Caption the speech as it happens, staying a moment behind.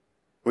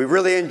We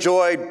really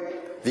enjoyed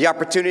the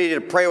opportunity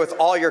to pray with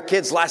all your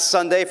kids last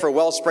Sunday for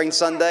Wellspring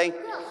Sunday.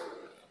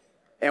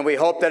 And we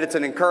hope that it's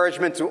an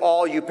encouragement to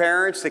all you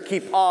parents to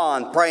keep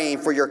on praying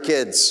for your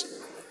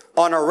kids.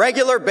 On a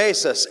regular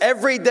basis,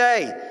 every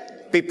day,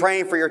 be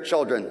praying for your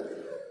children.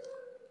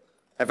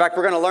 In fact,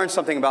 we're going to learn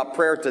something about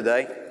prayer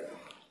today.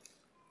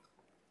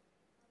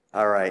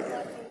 All right.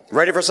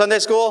 Ready for Sunday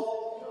school?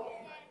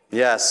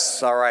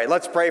 Yes. All right.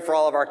 Let's pray for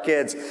all of our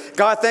kids.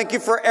 God, thank you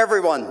for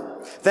everyone.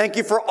 Thank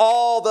you for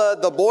all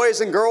the boys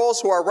and girls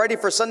who are ready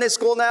for Sunday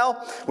school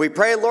now. We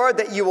pray, Lord,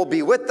 that you will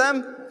be with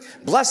them.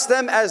 Bless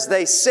them as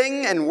they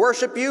sing and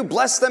worship you.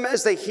 Bless them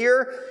as they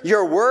hear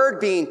your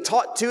word being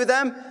taught to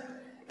them.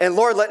 And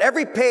Lord, let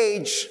every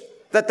page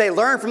that they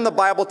learn from the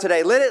Bible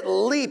today, let it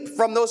leap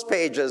from those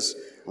pages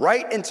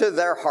right into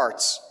their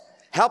hearts.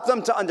 Help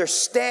them to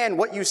understand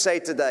what you say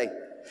today.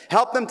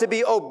 Help them to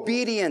be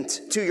obedient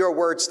to your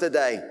words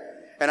today.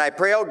 And I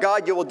pray, oh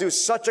God, you will do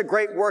such a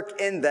great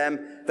work in them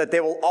that they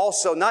will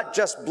also not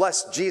just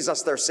bless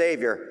Jesus, their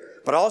Savior,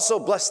 but also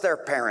bless their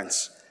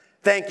parents.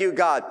 Thank you,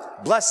 God.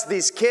 Bless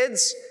these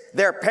kids,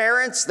 their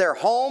parents, their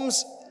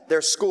homes,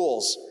 their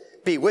schools.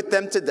 Be with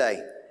them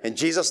today. In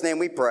Jesus' name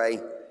we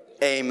pray.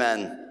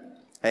 Amen.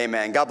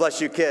 Amen. God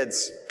bless you,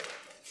 kids.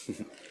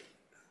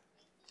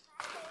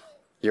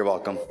 You're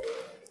welcome.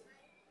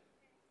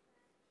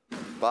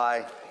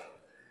 Bye.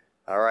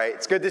 All right.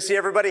 It's good to see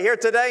everybody here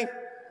today.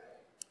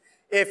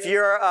 If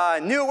you're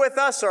new with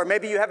us, or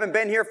maybe you haven't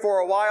been here for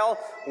a while,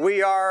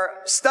 we are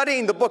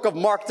studying the book of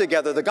Mark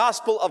together, the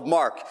Gospel of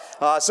Mark.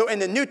 So in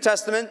the New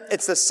Testament,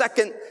 it's the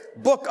second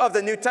book of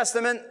the New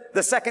Testament,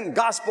 the second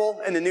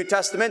Gospel in the New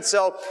Testament.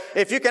 So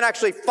if you can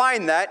actually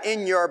find that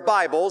in your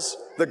Bibles,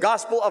 the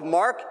Gospel of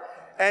Mark.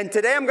 And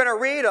today I'm going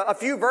to read a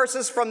few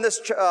verses from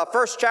this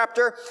first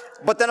chapter.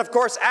 But then, of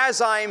course, as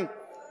I'm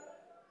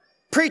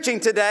preaching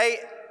today,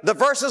 the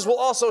verses will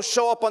also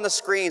show up on the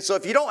screen. So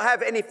if you don't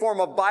have any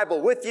form of Bible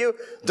with you,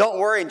 don't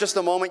worry. In just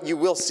a moment, you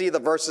will see the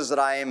verses that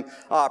I am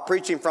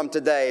preaching from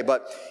today.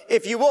 But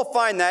if you will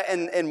find that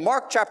in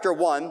Mark chapter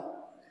 1,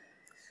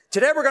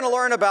 today we're going to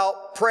learn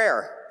about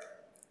prayer,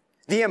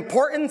 the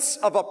importance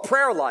of a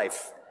prayer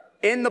life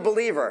in the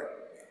believer.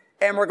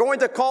 And we're going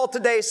to call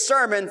today's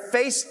sermon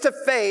Face to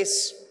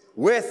Face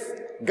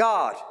with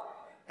God.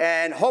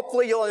 And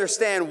hopefully you'll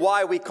understand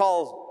why we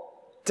call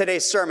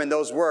today's sermon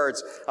those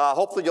words.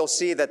 Hopefully you'll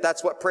see that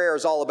that's what prayer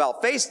is all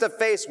about. Face to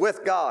face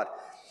with God.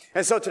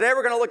 And so today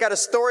we're going to look at a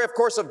story, of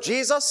course, of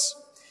Jesus.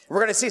 We're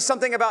going to see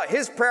something about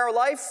his prayer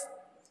life.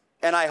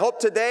 And I hope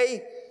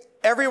today,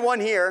 everyone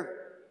here,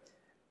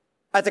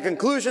 at the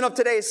conclusion of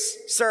today's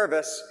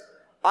service,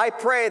 I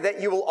pray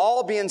that you will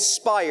all be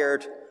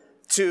inspired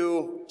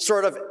to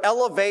sort of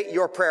elevate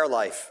your prayer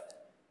life,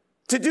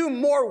 to do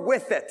more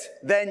with it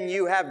than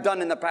you have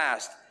done in the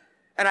past.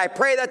 And I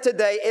pray that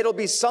today it'll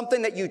be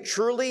something that you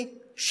truly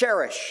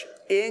cherish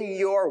in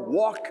your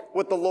walk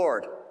with the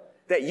Lord,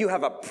 that you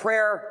have a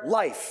prayer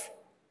life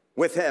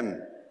with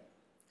him.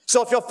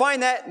 So if you'll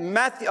find that,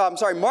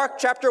 Mark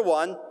chapter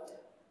 1,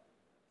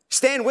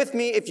 stand with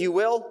me if you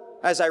will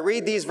as I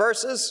read these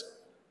verses.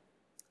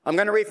 I'm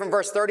going to read from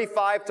verse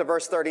 35 to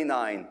verse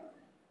 39.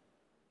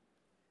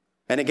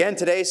 And again,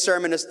 today's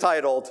sermon is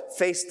titled,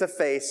 Face to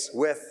Face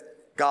with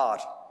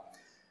God.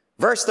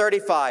 Verse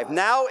 35,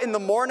 now in the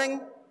morning,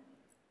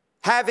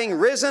 having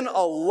risen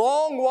a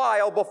long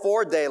while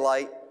before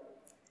daylight,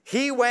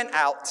 he went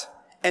out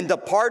and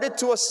departed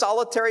to a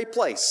solitary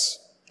place,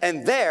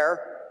 and there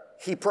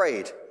he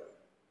prayed.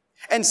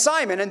 And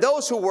Simon and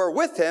those who were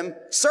with him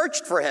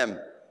searched for him.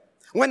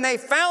 When they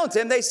found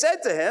him, they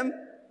said to him,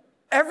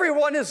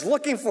 everyone is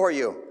looking for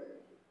you.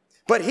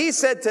 But he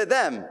said to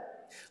them,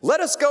 let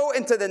us go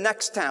into the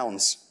next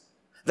towns,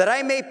 that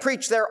I may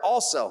preach there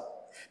also,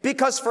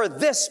 because for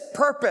this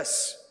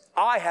purpose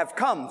I have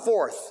come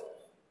forth.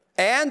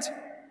 And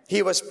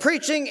he was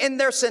preaching in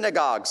their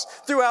synagogues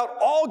throughout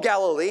all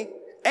Galilee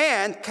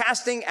and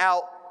casting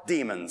out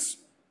demons.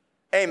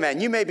 Amen.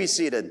 You may be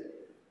seated.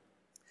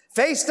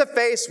 Face to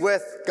face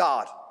with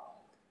God.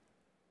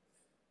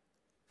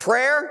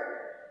 Prayer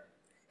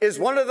is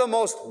one of the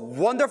most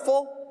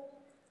wonderful,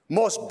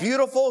 most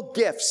beautiful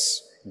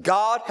gifts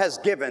God has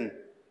given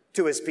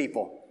to his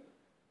people.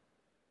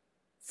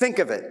 Think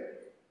of it.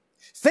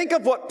 Think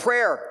of what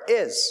prayer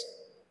is.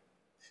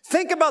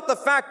 Think about the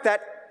fact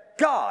that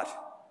God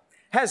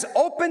has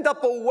opened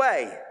up a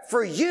way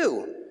for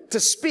you to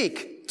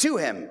speak to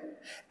him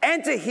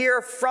and to hear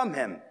from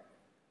him.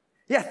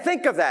 Yeah,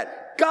 think of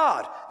that.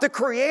 God, the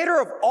creator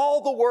of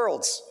all the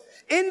worlds.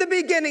 In the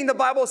beginning, the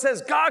Bible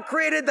says, God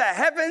created the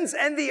heavens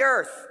and the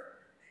earth.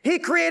 He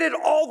created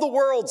all the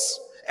worlds,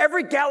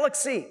 every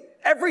galaxy,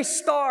 every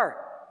star.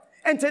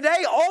 And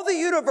today, all the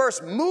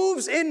universe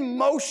moves in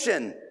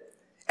motion,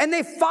 and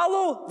they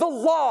follow the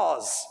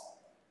laws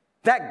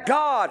that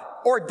God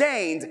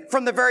ordained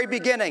from the very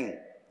beginning.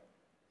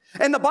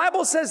 And the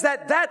Bible says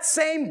that that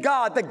same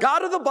God, the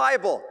God of the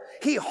Bible,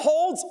 he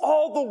holds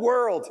all the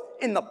world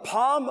in the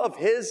palm of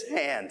his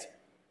hand.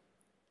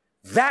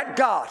 That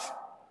God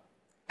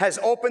has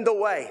opened a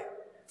way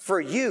for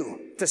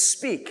you to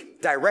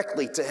speak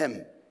directly to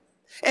him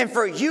and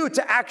for you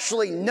to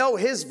actually know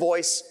his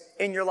voice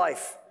in your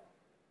life.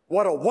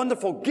 What a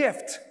wonderful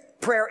gift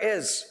prayer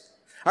is.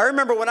 I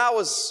remember when I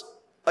was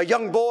a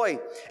young boy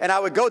and I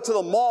would go to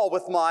the mall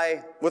with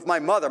my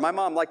mother. My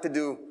mom liked to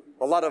do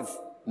a lot of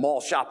mall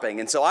shopping,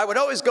 and so I would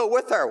always go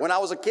with her when I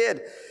was a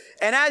kid.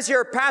 And as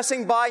you're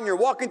passing by and you're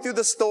walking through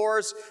the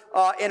stores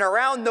in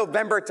around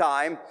November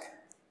time,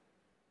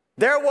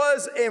 there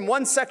was in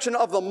one section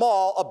of the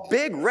mall a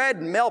big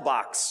red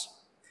mailbox.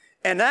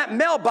 And that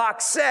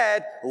mailbox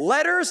said,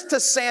 "Letters to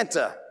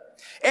Santa."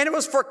 And it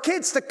was for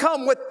kids to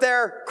come with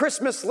their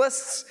Christmas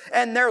lists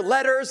and their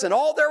letters and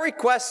all their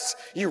requests.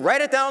 You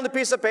write it down on a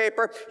piece of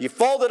paper, you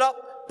fold it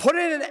up, put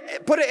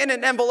it in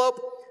an envelope,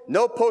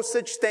 no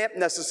postage stamp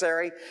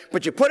necessary,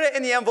 but you put it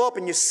in the envelope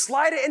and you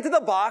slide it into the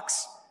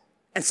box,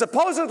 and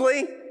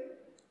supposedly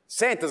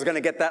Santa's going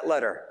to get that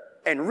letter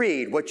and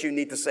read what you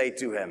need to say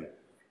to him.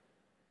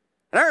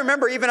 And I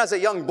remember even as a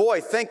young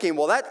boy thinking,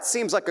 well, that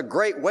seems like a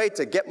great way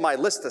to get my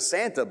list to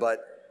Santa, but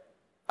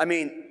I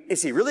mean,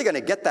 is he really going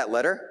to get that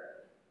letter?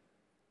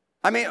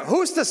 I mean,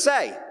 who's to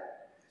say?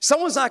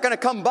 Someone's not going to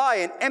come by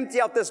and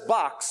empty out this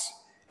box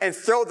and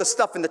throw the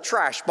stuff in the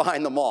trash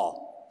behind the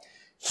mall.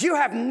 You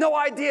have no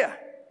idea.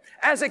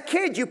 As a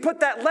kid, you put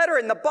that letter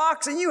in the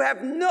box and you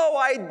have no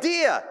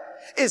idea.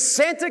 Is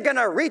Santa going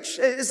to reach?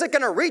 Is it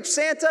going to reach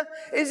Santa?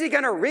 Is he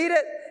going to read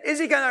it? Is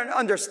he going to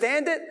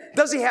understand it?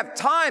 Does he have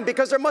time?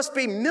 Because there must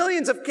be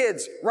millions of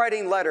kids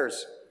writing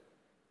letters.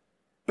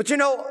 But you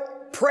know,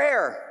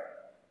 prayer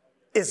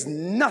is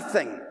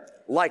nothing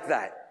like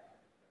that.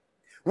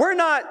 We're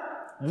not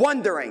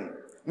wondering,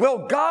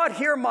 will God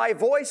hear my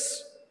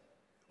voice?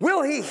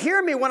 Will he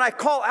hear me when I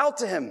call out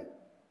to him?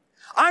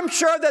 I'm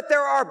sure that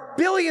there are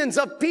billions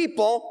of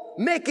people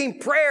making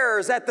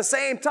prayers at the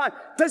same time.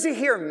 Does he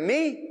hear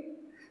me?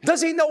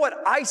 Does he know what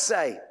I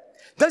say?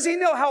 Does he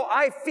know how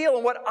I feel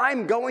and what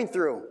I'm going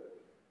through?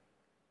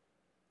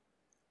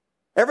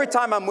 Every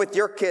time I'm with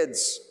your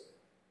kids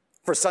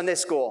for Sunday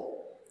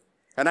school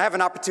and I have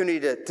an opportunity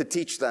to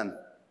teach them,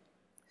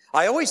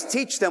 I always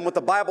teach them what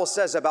the Bible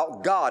says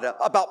about God,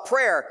 about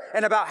prayer,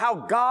 and about how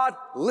God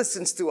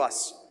listens to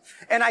us.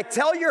 And I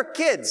tell your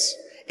kids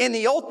in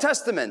the Old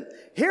Testament,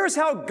 here's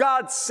how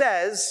God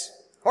says,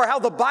 or how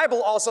the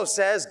Bible also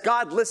says,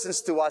 God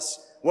listens to us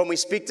when we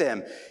speak to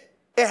him.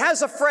 It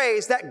has a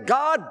phrase that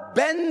God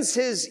bends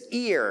his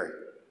ear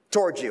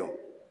towards you.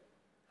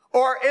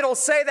 Or it'll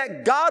say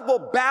that God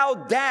will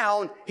bow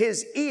down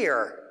his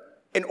ear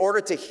in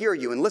order to hear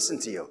you and listen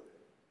to you.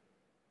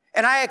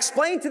 And I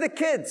explain to the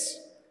kids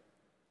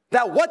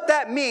that what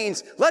that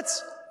means.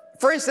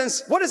 For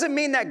instance, what does it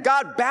mean that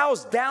God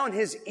bows down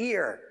his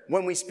ear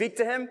when we speak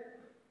to him?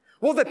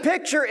 Well, the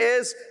picture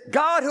is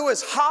God who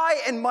is high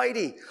and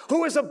mighty,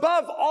 who is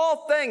above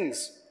all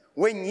things.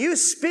 When you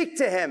speak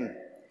to him,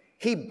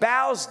 he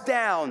bows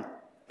down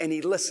and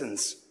he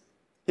listens.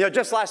 You know,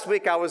 just last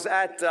week I was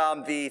at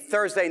the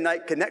Thursday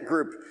night Connect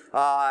group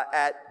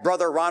at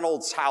Brother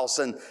Ronald's house,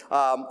 and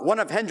one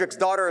of Hendrick's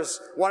daughters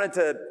wanted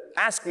to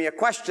ask me a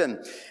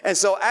question. And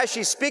so as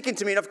she's speaking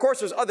to me, and of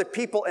course there's other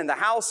people in the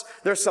house,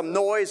 there's some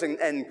noise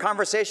and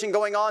conversation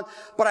going on,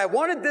 but I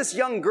wanted this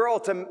young girl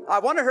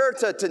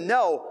her to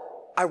know,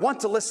 I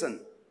want to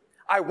listen.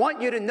 I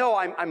want you to know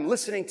I'm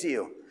listening to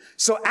you.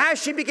 So as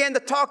she began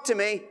to talk to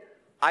me,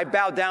 I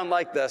bowed down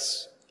like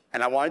this,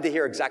 and I wanted to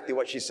hear exactly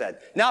what she said.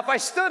 Now, if I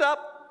stood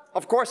up,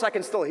 of course I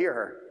can still hear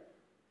her.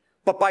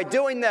 But by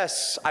doing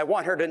this, I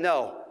want her to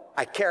know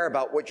I care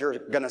about what you're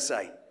going to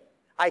say.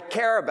 I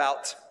care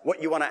about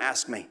what you want to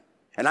ask me,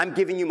 and I'm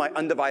giving you my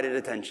undivided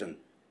attention.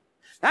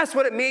 That's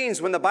what it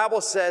means when the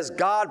Bible says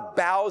God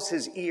bows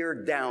his ear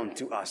down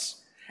to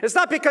us. It's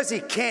not because he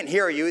can't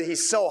hear you,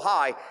 he's so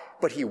high,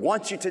 but he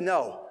wants you to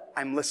know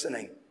I'm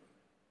listening.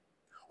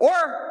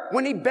 Or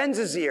when he bends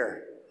his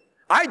ear.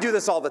 I do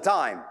this all the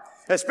time,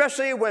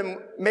 especially when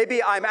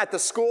maybe I'm at the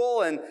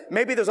school and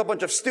maybe there's a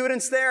bunch of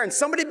students there and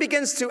somebody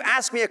begins to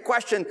ask me a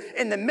question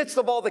in the midst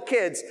of all the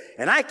kids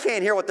and I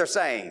can't hear what they're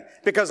saying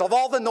because of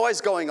all the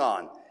noise going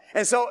on.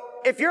 And so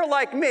if you're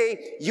like me,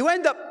 you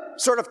end up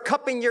sort of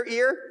cupping your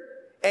ear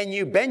and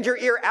you bend your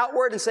ear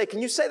outward and say,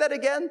 can you say that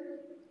again?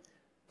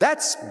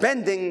 That's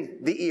bending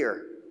the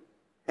ear.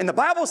 And the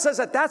Bible says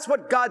that that's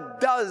what God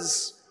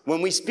does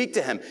when we speak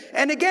to him.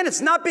 And again, it's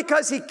not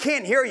because he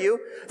can't hear you,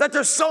 that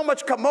there's so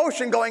much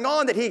commotion going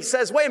on that he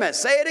says, wait a minute,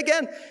 say it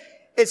again.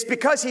 It's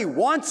because he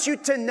wants you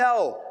to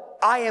know,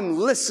 I am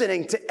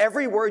listening to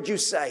every word you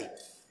say.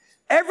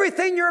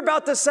 Everything you're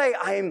about to say,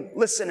 I am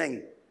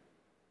listening.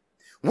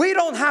 We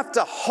don't have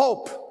to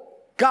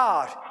hope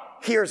God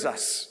hears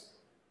us.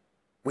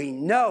 We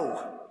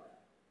know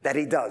that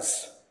he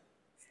does.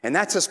 And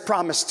that's his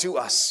promise to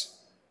us.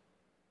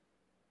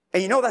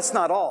 And you know that's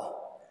not all.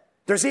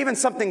 There's even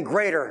something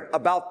greater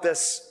about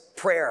this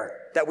prayer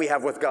that we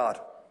have with God.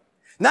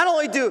 Not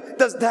only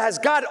has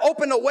God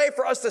opened a way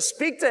for us to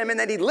speak to him and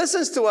that he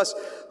listens to us,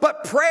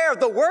 but prayer,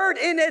 the word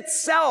in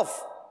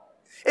itself,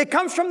 it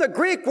comes from the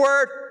Greek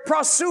word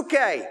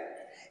proseuche.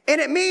 And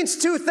it means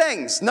two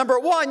things. Number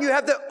one, you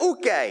have the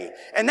uke,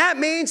 and that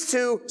means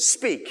to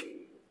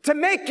speak, to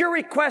make your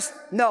request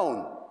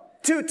known,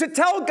 to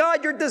tell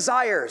God your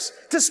desires,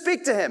 to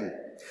speak to him.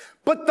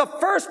 But the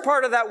first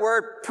part of that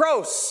word,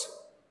 pros,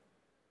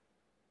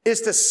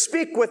 is to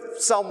speak with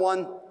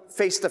someone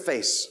face to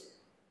face.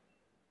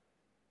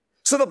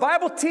 So the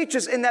Bible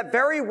teaches in that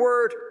very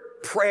word,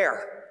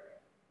 prayer,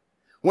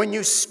 when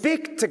you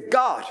speak to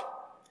God,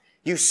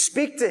 you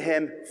speak to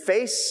him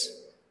face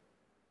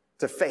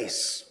to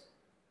face.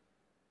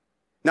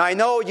 Now, I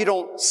know you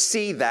don't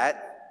see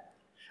that.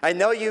 I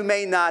know you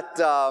may not,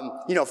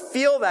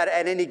 feel that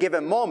at any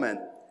given moment.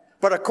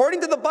 But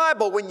according to the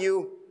Bible, when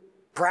you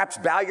perhaps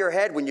bow your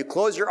head, when you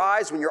close your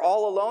eyes, when you're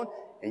all alone,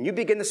 and you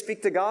begin to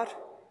speak to God,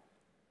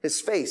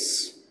 his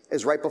face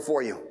is right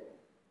before you,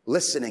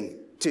 listening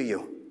to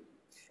you.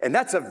 And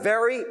that's a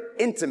very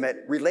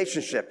intimate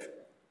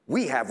relationship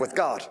we have with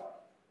God.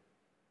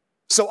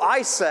 So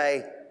I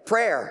say,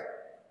 prayer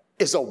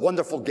is a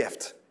wonderful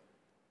gift.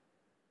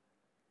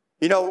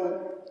 You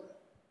know,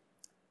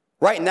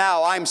 right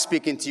now I'm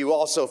speaking to you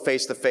also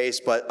face to face,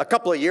 but a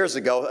couple of years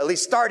ago, at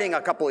least starting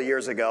a couple of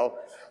years ago,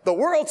 the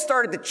world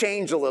started to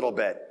change a little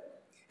bit.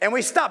 And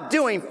we stopped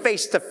doing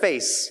face to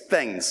face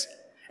things.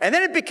 And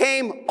then it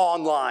became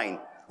online.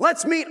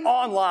 Let's meet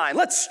online.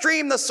 Let's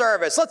stream the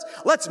service.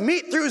 Let's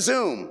meet through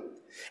Zoom.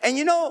 And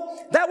you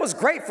know, that was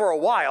great for a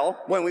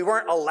while when we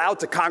weren't allowed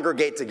to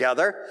congregate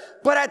together.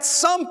 But at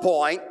some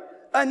point,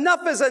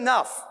 enough is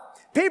enough.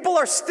 People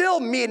are still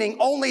meeting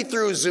only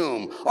through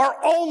Zoom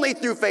or only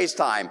through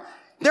FaceTime.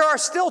 There are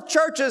still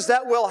churches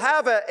that will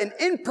have an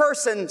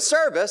in-person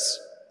service,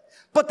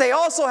 but they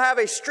also have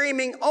a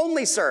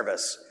streaming-only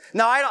service.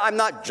 Now, I'm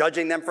not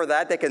judging them for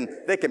that. They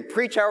can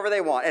preach however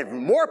they want. And if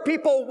more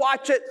people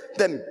watch it,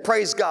 then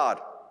praise God.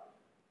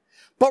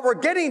 But we're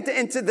getting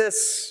into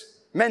this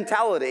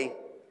mentality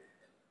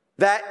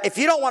that if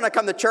you don't want to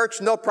come to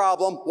church, no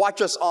problem.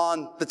 Watch us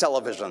on the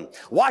television.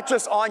 Watch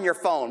us on your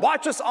phone.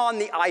 Watch us on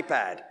the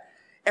iPad.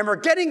 And we're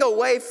getting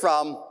away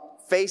from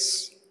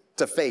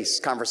face-to-face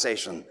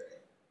conversation.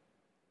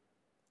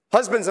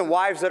 Husbands and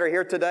wives that are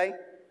here today,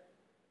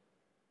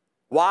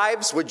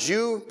 wives, would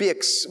you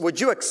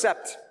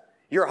accept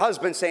your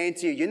husband saying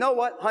to you, you know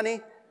what,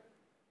 honey,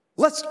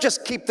 let's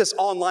just keep this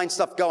online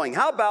stuff going.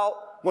 How about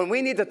when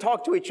we need to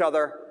talk to each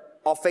other,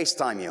 I'll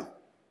FaceTime you.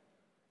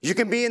 You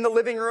can be in the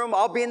living room,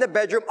 I'll be in the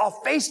bedroom, I'll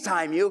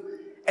FaceTime you,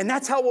 and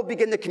that's how we'll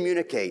begin to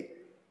communicate.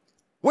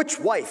 Which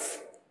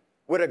wife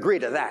would agree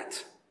to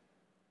that?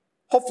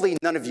 Hopefully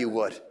none of you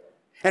would.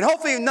 And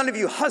hopefully none of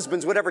you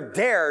husbands would ever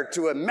dare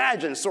to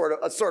imagine a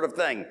sort of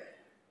thing.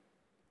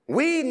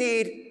 We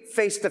need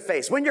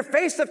face-to-face. When you're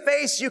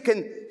face-to-face, you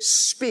can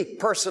speak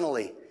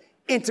personally,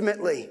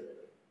 intimately.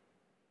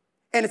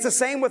 And it's the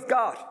same with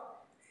God.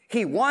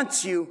 He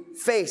wants you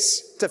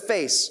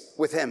face-to-face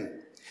with him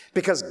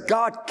because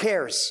God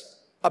cares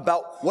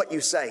about what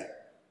you say.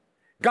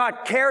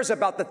 God cares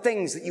about the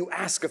things that you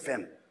ask of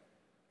him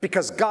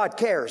because God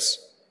cares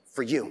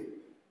for you.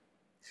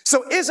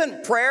 So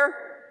isn't prayer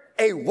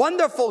a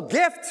wonderful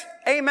gift?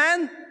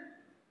 Amen?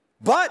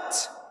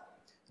 But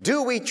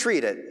do we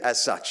treat it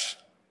as such?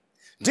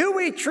 Do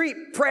we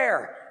treat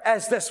prayer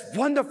as this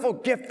wonderful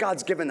gift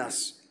God's given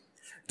us?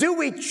 Do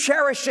we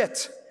cherish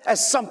it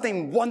as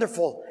something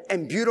wonderful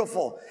and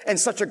beautiful and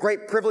such a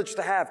great privilege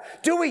to have?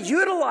 Do we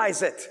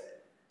utilize it?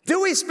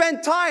 Do we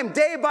spend time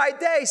day by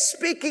day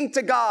speaking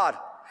to God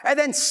and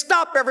then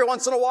stop every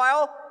once in a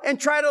while and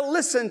try to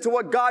listen to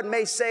what God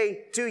may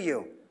say to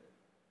you?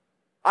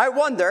 I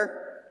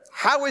wonder,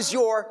 how is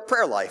your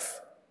prayer life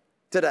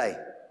today?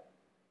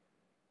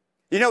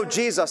 You know,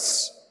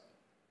 Jesus,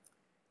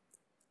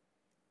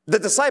 the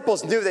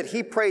disciples knew that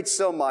he prayed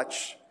so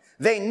much.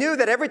 They knew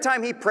that every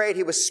time he prayed,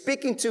 he was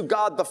speaking to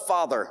God the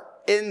Father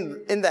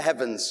in the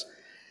heavens.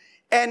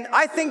 And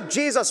I think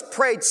Jesus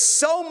prayed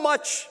so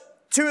much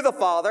to the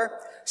Father,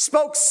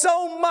 spoke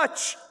so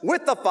much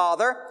with the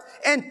Father,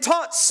 and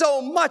taught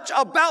so much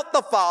about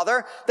the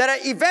Father that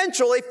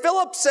eventually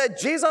Philip said,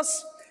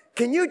 Jesus,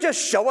 can you just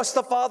show us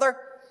the Father?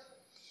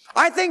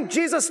 I think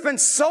Jesus spent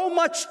so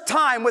much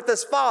time with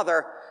his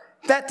Father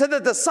that to the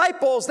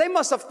disciples, they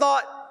must have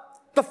thought,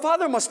 the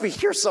Father must be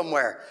here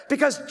somewhere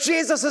because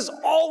Jesus is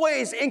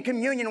always in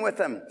communion with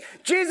him.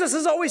 Jesus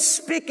is always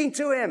speaking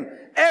to him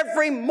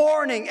every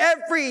morning,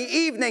 every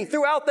evening,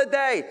 throughout the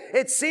day.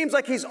 It seems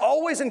like he's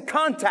always in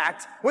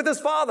contact with his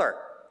Father.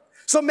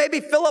 So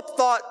maybe Philip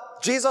thought,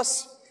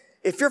 Jesus,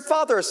 if your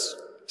Father's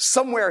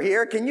somewhere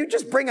here, can you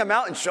just bring him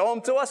out and show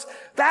him to us?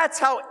 That's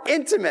how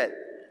intimate,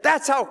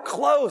 that's how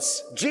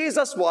close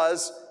Jesus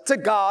was to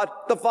God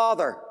the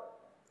Father.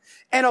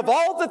 And of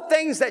all the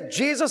things that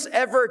Jesus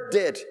ever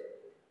did,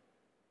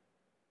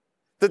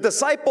 the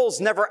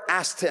disciples never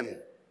asked him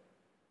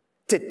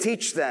to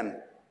teach them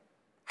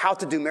how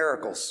to do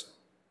miracles.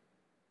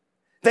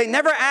 They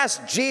never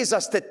asked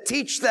Jesus to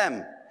teach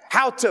them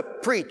how to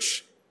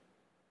preach.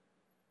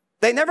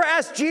 They never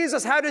asked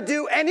Jesus how to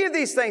do any of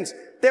these things.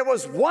 There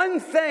was one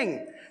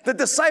thing the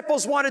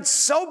disciples wanted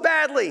so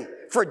badly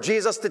for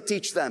Jesus to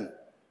teach them.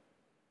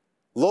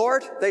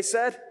 Lord, they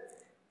said,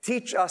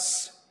 teach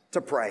us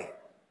to pray.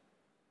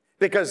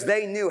 Because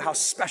they knew how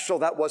special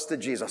that was to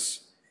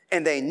Jesus.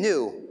 And they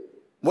knew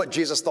what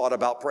Jesus thought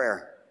about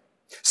prayer.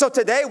 So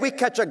today we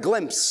catch a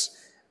glimpse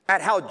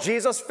at how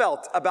Jesus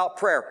felt about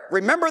prayer.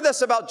 Remember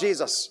this about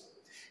Jesus.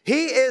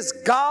 He is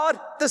God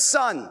the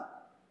Son.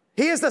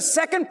 He is the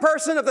second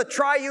person of the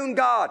triune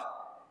God.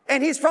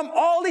 And he's from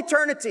all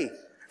eternity.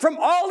 From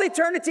all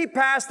eternity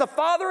past, the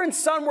Father and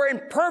Son were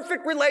in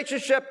perfect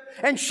relationship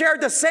and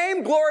shared the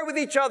same glory with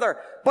each other.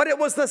 But it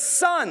was the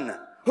Son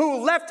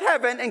who left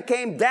heaven and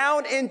came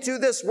down into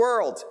this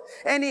world.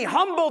 And he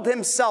humbled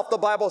himself, the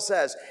Bible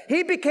says.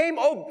 He became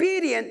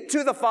obedient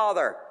to the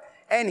Father.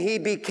 And he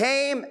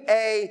became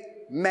a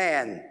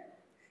man.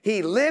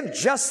 He lived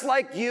just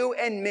like you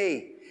and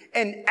me.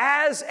 And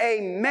as a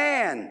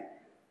man,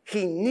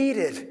 he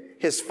needed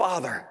his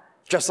Father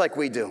just like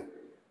we do.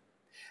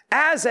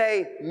 As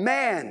a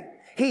man,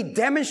 he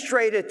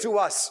demonstrated to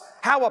us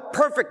how a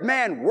perfect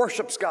man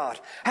worships God,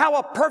 how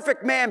a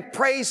perfect man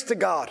prays to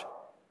God.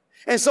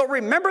 And so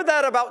remember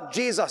that about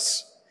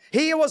Jesus.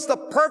 He was the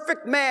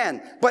perfect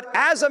man, but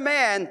as a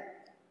man,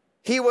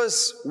 he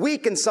was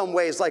weak in some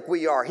ways like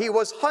we are. He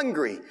was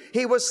hungry.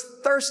 He was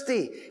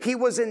thirsty. He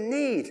was in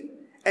need.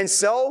 And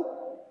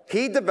so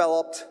he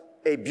developed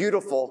a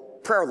beautiful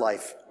prayer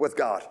life with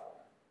God.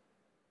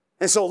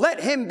 And so let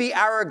him be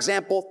our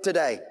example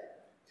today.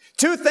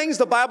 Two things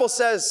the Bible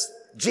says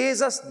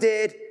Jesus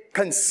did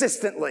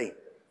consistently.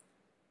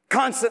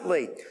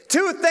 Constantly.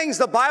 Two things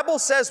the Bible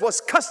says was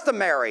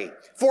customary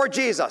for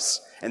Jesus.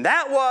 And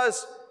that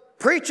was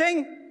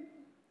preaching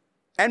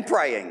and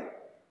praying.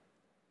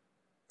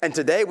 And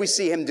today we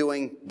see him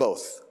doing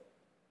both.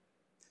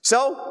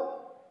 So,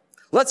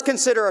 let's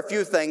consider a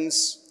few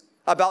things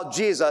about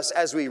Jesus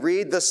as we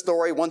read this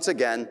story once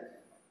again,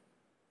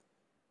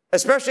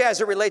 especially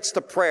as it relates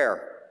to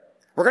prayer.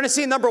 We're going to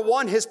see, number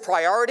one, his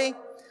priority.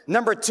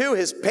 Number two,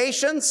 his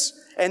patience.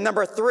 And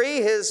number three,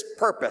 his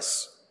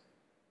purpose.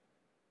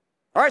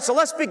 All right, so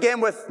let's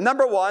begin with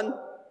number one,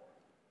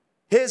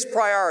 his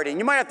priority. And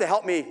you might have to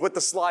help me with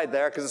the slide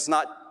there because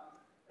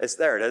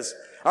there it is.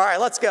 All right,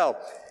 let's go.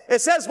 It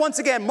says once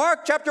again, Mark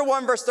chapter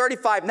 1, verse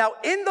 35, now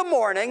in the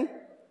morning,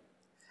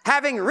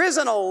 having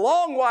risen a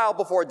long while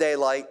before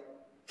daylight,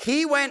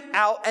 he went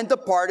out and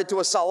departed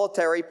to a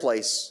solitary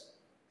place,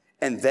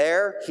 and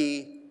there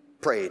he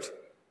prayed.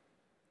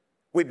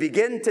 We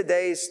begin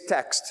today's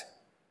text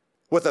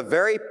with a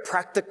very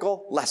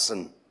practical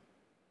lesson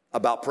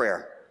about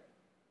prayer.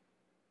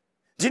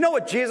 Do you know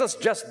what Jesus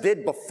just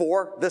did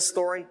before this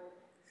story?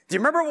 Do you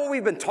remember what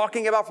we've been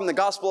talking about from the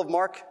Gospel of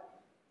Mark?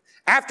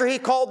 After he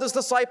called his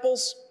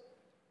disciples,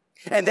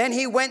 and then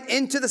he went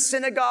into the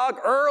synagogue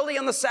early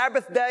on the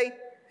Sabbath day,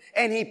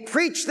 and he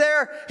preached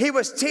there. He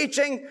was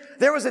teaching.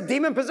 There was a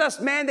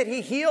demon-possessed man that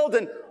he healed,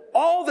 and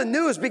all the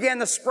news began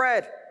to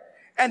spread.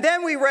 And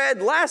then we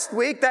read last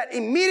week that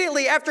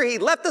immediately after he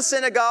left the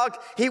synagogue,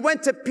 he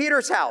went to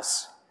Peter's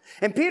house.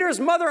 And Peter's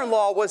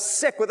mother-in-law was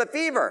sick with a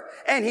fever,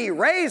 and he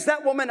raised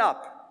that woman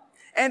up.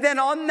 And then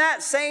on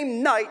that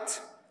same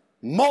night,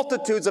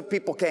 multitudes of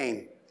people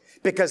came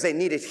because they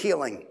needed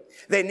healing.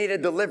 They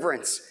needed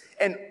deliverance.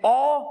 And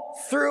all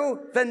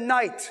through the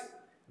night,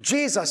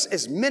 Jesus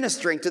is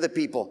ministering to the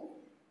people.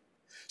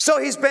 So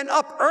he's been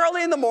up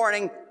early in the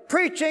morning,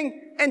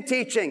 preaching and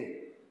teaching.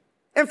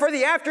 And for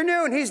the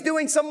afternoon, he's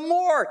doing some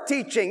more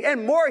teaching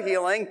and more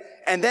healing.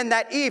 And then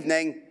that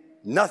evening,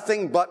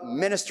 nothing but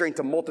ministering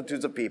to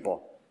multitudes of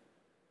people.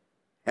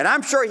 And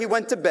I'm sure he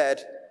went to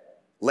bed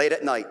late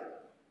at night.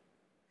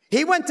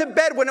 He went to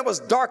bed when it was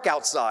dark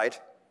outside,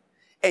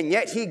 and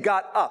yet he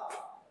got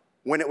up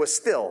when it was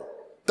still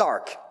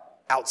dark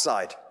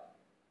outside.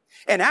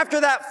 And after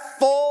that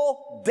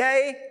full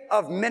day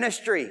of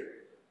ministry,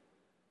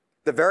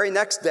 the very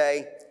next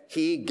day,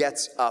 he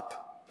gets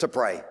up to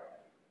pray.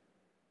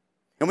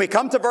 And we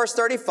come to verse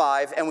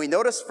 35, and we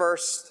notice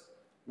first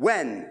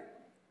when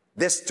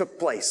this took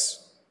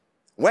place.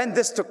 When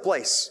this took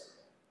place.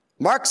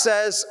 Mark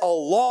says a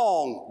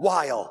long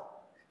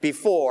while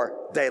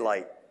before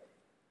daylight.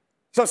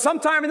 So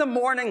sometime in the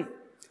morning,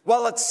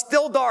 while it's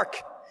still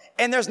dark,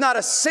 and there's not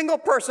a single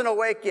person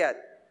awake yet,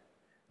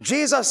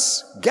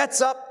 Jesus gets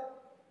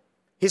up.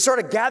 He sort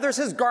of gathers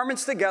his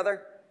garments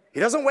together. He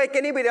doesn't wake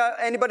anybody up,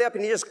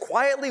 and he just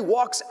quietly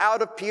walks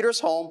out of Peter's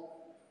home.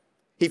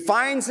 He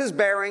finds his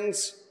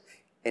bearings,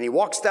 and he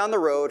walks down the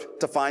road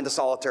to find a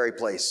solitary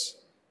place.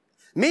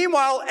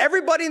 Meanwhile,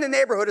 everybody in the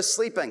neighborhood is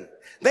sleeping.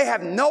 They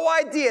have no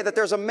idea that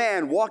there's a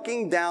man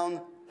walking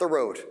down the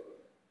road.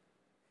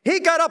 He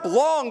got up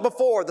long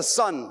before the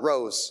sun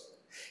rose.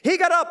 He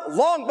got up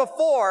long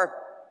before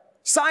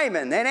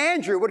Simon and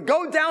Andrew would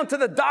go down to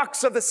the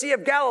docks of the Sea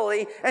of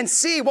Galilee and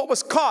see what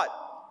was caught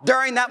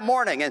during that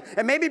morning and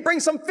maybe bring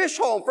some fish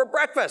home for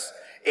breakfast.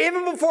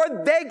 Even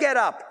before they get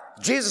up,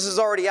 Jesus is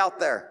already out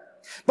there.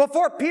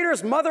 Before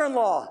Peter's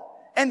mother-in-law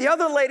and the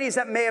other ladies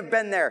that may have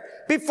been there,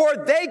 before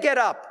they get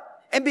up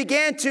and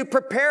began to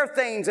prepare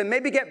things and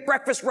maybe get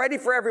breakfast ready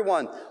for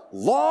everyone,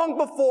 long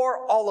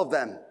before all of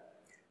them,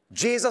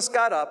 Jesus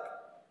got up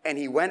and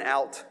he went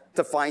out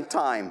to find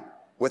time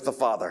with the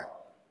Father.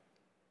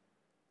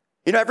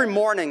 You know, every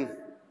morning,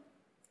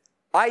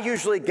 I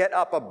usually get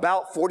up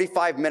about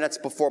 45 minutes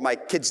before my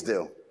kids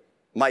do,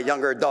 my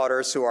younger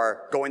daughters who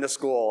are going to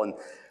school. And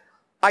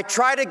I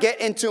try to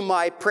get into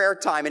my prayer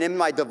time and in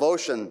my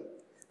devotion.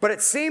 But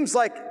it seems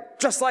like,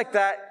 just like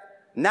that,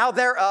 now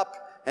they're up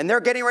and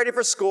they're getting ready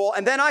for school.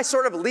 And then I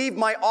sort of leave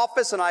my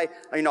office and I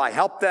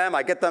help them.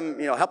 I get them,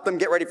 help them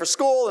get ready for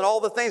school and all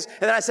the things.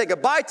 And then I say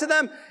goodbye to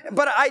them.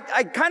 But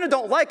I kind of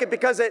don't like it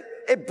because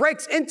it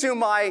breaks into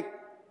my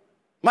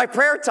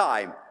prayer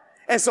time.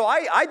 And so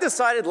I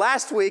decided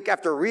last week,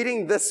 after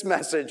reading this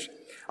message,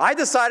 I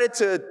decided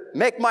to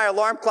make my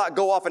alarm clock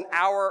go off an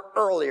hour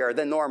earlier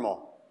than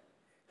normal.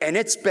 And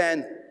it's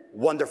been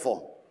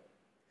wonderful.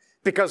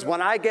 Because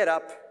when I get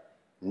up,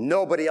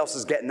 nobody else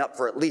is getting up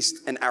for at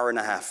least an hour and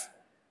a half.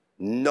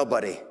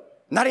 Nobody.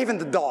 Not even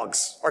the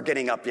dogs are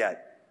getting up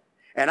yet.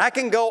 And I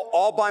can go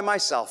all by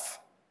myself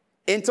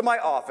into my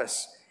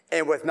office,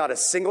 and with not a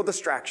single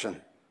distraction,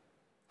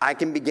 I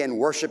can begin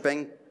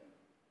worshiping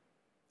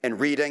and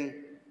reading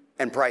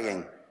and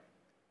praying.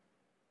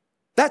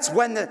 That's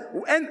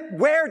and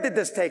where did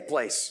this take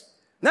place?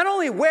 Not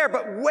only where,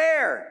 but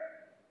where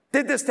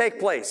did this take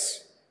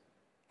place?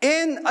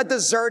 In a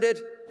deserted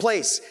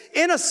place,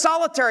 in a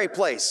solitary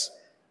place.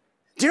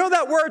 Do you know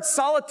that word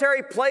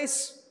solitary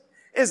place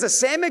is the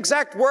same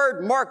exact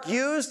word Mark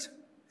used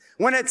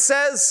when it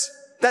says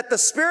that the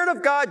Spirit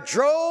of God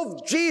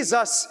drove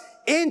Jesus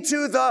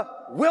into the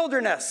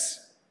wilderness,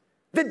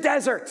 the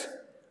desert,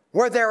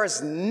 where there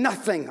is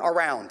nothing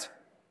around.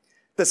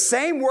 The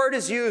same word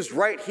is used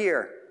right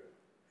here.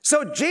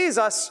 So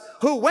Jesus,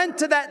 who went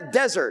to that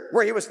desert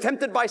where he was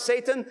tempted by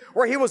Satan,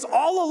 where he was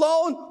all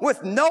alone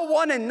with no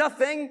one and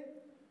nothing,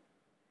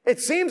 it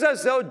seems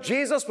as though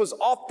Jesus was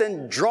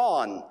often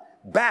drawn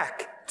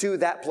back to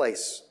that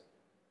place.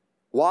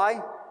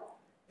 Why?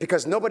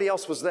 Because nobody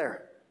else was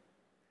there.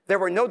 There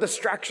were no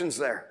distractions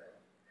there.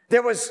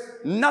 There was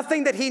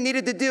nothing that he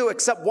needed to do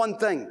except one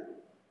thing: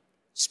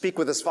 speak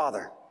with his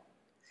Father.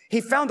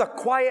 He found a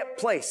quiet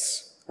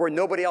place where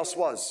nobody else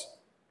was.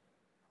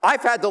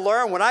 I've had to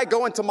learn when I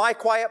go into my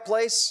quiet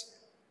place,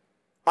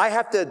 I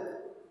have to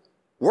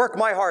work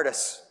my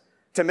hardest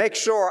to make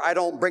sure I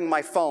don't bring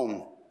my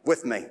phone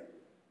with me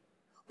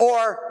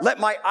or let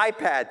my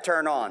iPad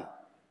turn on.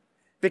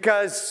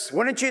 Because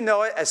wouldn't you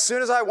know it, as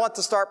soon as I want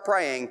to start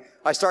praying,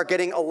 I start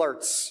getting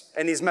alerts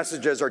and these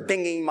messages are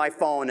dinging my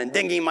phone and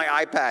dinging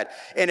my iPad.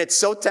 And it's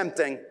so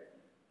tempting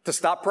to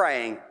stop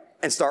praying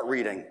and start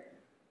reading.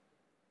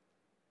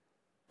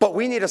 But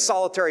we need a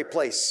solitary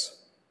place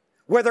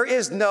where there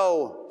is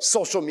no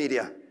social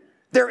media.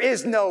 There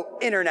is no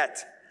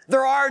internet.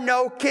 There are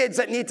no kids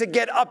that need to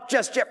get up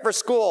just yet for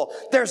school.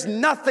 There's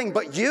nothing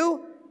but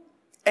you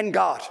and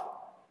God.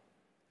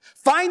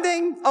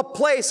 Finding a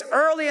place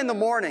early in the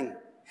morning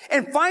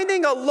and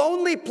finding a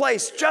lonely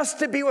place just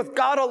to be with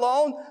God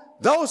alone,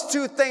 those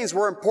two things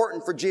were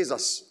important for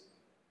Jesus.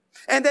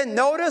 And then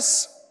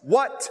notice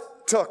what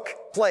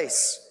took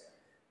place.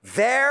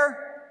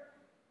 There,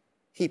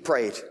 he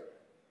prayed.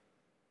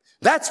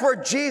 That's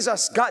where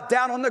Jesus got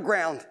down on the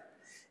ground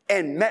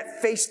and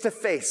met face to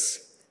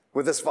face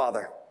with his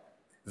Father.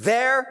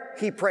 There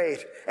he prayed.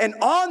 And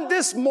on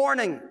this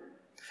morning,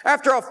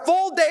 after a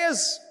full day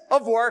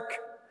of work,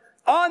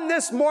 on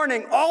this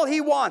morning, all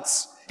he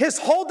wants, his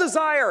whole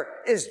desire,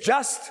 is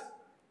just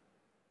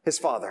his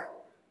Father.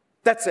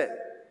 That's it.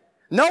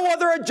 No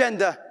other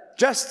agenda,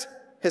 just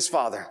his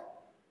Father.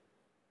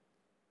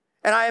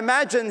 And I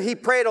imagine he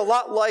prayed a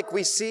lot like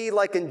we see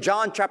like in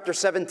John chapter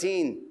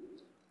 17.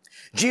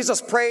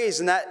 Jesus prays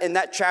in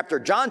that chapter,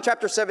 John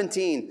chapter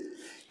 17.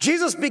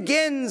 Jesus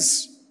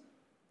begins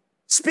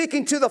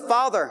speaking to the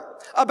Father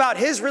about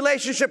his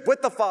relationship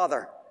with the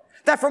Father.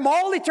 That from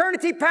all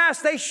eternity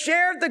past, they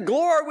shared the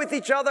glory with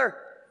each other.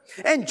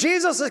 And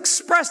Jesus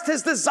expressed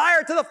his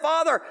desire to the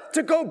Father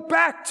to go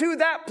back to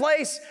that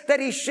place that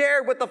he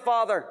shared with the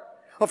Father.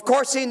 Of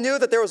course, he knew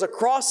that there was a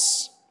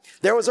cross,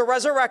 there was a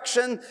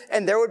resurrection,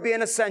 and there would be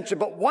an ascension.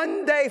 But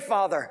one day,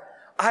 Father,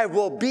 I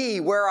will be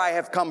where I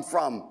have come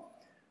from.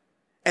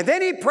 And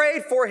then he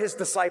prayed for his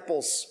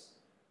disciples,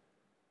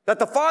 that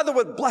the Father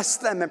would bless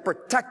them and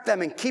protect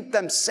them and keep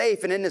them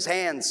safe and in his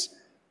hands.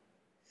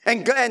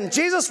 And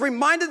Jesus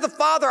reminded the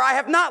Father, I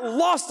have not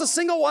lost a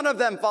single one of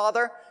them,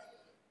 Father.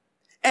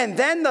 And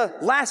then the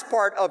last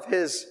part of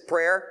his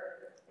prayer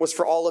was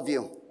for all of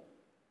you.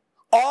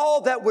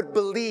 All that would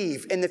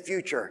believe in the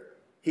future,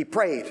 he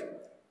prayed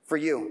for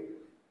you.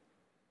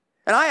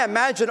 And I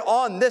imagine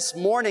on this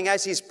morning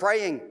as he's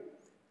praying,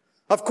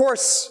 of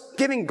course,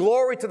 giving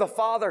glory to the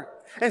Father,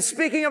 and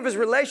speaking of his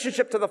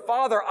relationship to the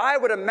Father, I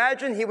would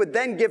imagine he would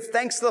then give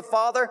thanks to the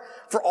Father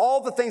for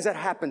all the things that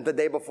happened the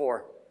day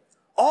before.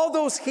 All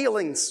those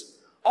healings,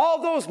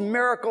 all those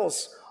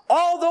miracles,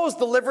 all those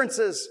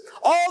deliverances,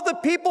 all the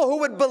people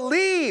who would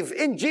believe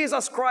in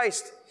Jesus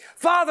Christ.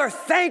 Father,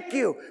 thank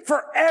you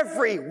for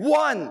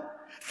everyone.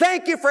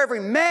 Thank you for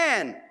every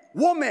man,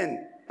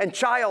 woman, and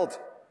child.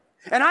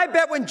 And I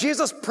bet when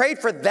Jesus prayed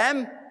for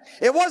them,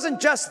 it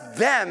wasn't just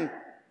them.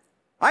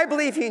 I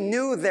believe he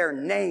knew their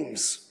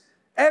names.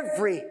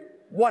 Every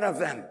one of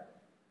them.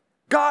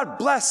 God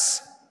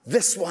bless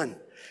this one.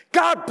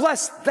 God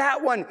bless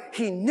that one.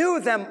 He knew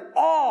them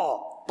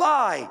all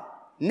by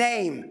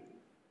name.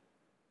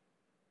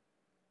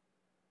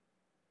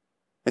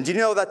 And do you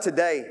know that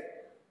today,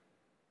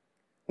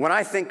 when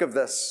I think of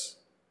this,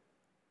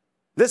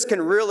 this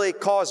can really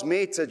cause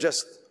me to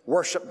just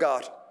worship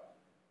God.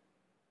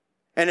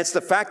 And it's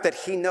the fact that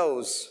He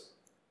knows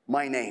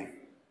my name.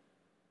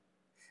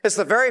 It's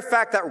the very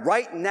fact that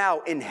right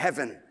now in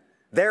heaven,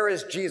 there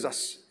is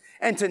Jesus.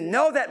 And to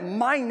know that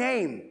my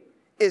name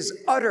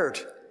is uttered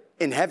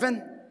in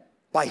heaven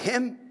by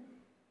Him,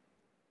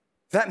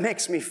 that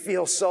makes me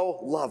feel so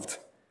loved.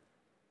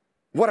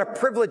 What a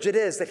privilege it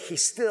is that He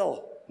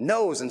still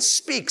knows and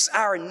speaks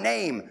our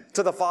name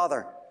to the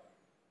Father.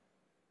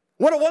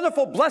 What a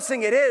wonderful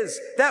blessing it is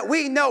that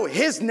we know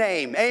His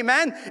name.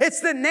 Amen? It's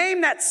the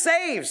name that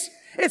saves.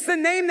 It's the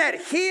name that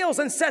heals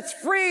and sets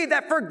free,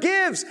 that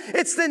forgives.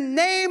 It's the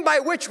name by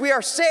which we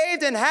are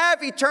saved and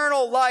have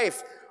eternal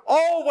life.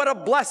 Oh, what a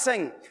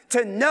blessing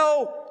to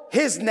know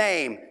His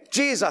name,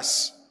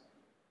 Jesus.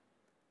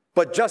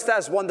 But just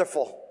as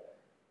wonderful,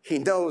 He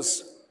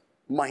knows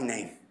my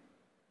name.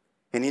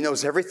 And He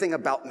knows everything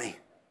about me.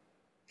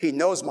 He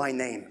knows my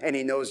name and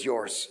He knows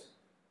yours.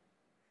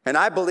 And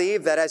I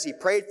believe that as He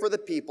prayed for the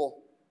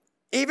people,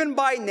 even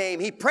by name,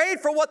 He prayed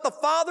for what the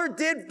Father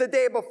did the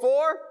day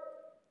before,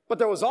 but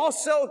there was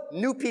also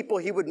new people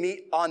He would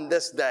meet on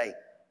this day.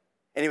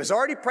 And He was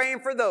already praying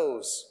for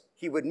those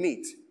He would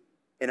meet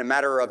in a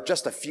matter of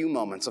just a few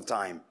moments of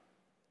time.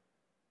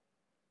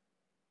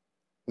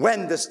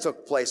 When this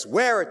took place,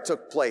 where it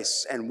took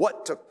place, and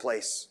what took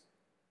place.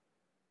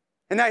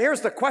 And now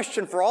here's the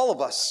question for all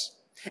of us.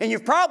 And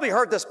you've probably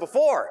heard this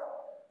before,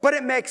 but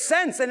it makes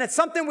sense, and it's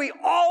something we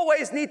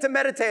always need to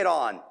meditate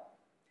on.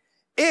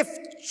 If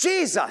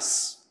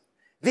Jesus,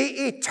 the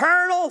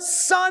eternal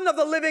Son of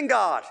the living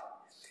God,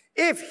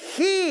 if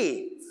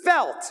He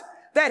felt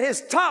that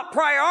His top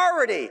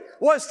priority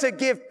was to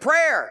give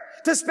prayer,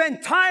 to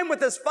spend time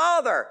with His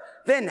Father,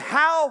 then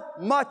how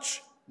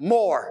much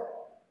more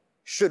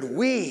should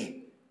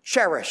we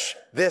cherish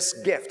this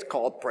gift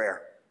called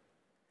prayer?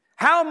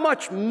 How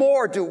much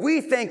more do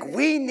we think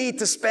we need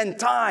to spend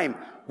time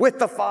with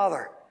the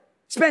Father?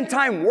 Spend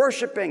time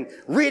worshiping,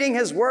 reading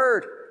His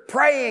Word,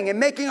 praying, and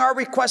making our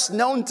requests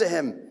known to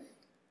Him.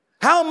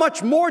 How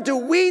much more do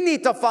we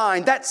need to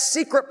find that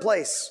secret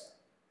place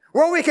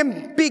where we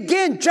can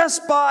begin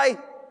just by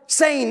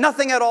saying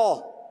nothing at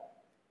all?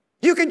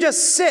 You can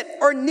just sit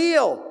or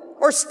kneel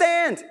or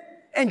stand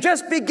and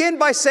just begin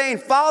by saying,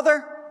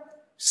 Father,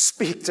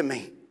 speak to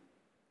me.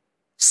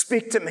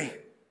 Speak to me.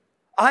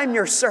 I'm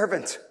your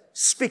servant.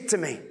 Speak to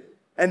me.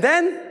 And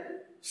then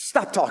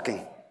stop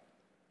talking.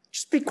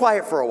 Just be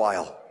quiet for a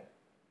while.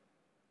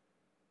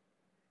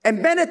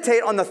 And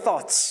meditate on the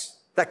thoughts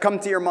that come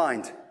to your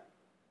mind.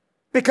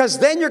 Because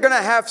then you're going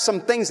to have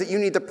some things that you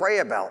need to pray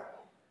about.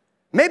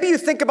 Maybe you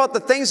think about the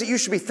things that you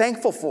should be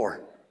thankful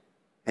for.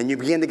 And you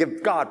begin to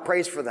give God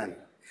praise for them.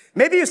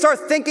 Maybe you start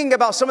thinking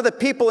about some of the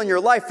people in your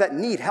life that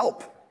need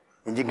help.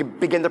 And you can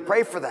begin to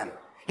pray for them.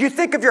 You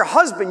think of your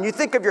husband. You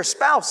think of your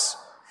spouse.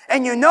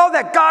 And you know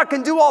that God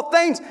can do all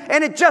things.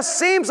 And it just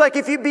seems like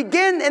if you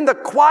begin in the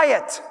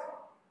quiet,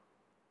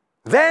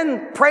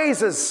 then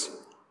praises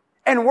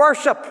and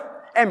worship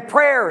and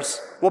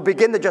prayers will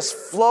begin to just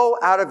flow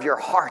out of your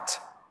heart.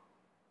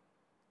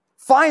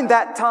 Find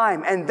that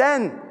time and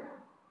then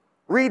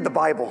read the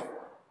Bible.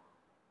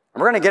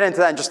 We're going to get into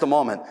that in just a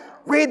moment.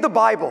 Read the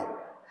Bible.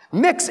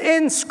 Mix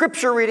in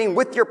scripture reading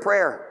with your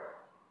prayer.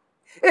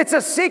 It's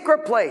a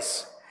secret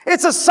place.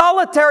 It's a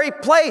solitary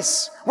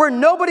place where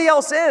nobody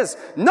else is.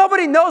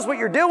 Nobody knows what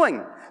you're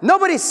doing.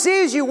 Nobody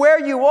sees you where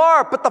you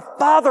are, but the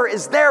Father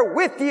is there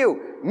with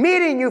you,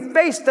 meeting you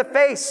face to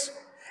face.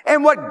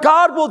 And what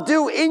God will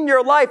do in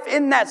your life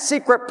in that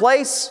secret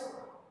place,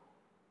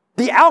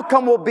 the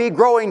outcome will be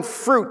growing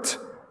fruit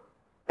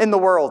in the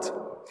world.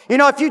 You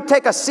know, if you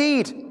take a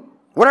seed,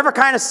 whatever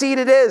kind of seed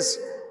it is,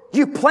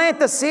 you plant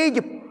the seed,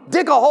 you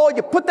dig a hole,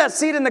 you put that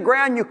seed in the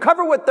ground, you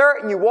cover it with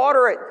dirt, and you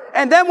water it.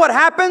 And then what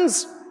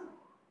happens?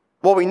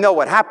 Well, we know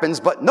what happens,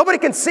 but nobody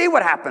can see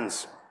what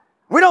happens.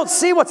 We don't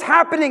see what's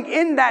happening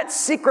in that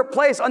secret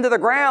place under the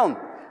ground.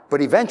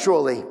 But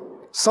eventually,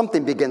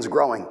 something begins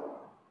growing.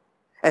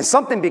 And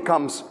something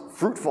becomes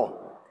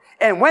fruitful.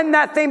 And when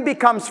that thing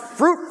becomes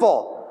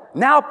fruitful,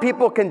 now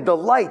people can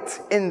delight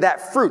in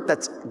that fruit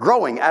that's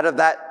growing out of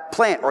that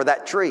plant or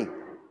that tree.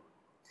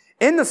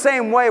 In the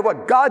same way,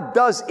 what God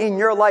does in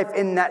your life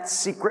in that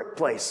secret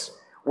place,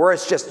 where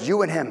it's just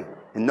you and Him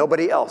and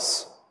nobody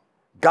else,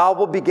 God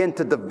will begin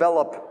to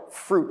develop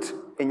fruit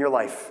in your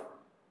life.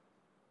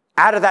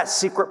 Out of that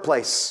secret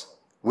place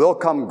will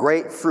come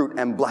great fruit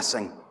and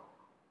blessing.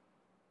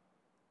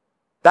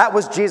 That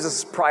was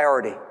Jesus'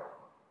 priority.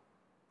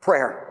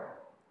 Prayer.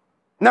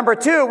 Number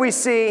 2, we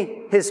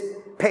see His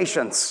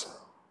patience.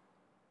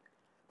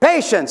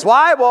 Patience.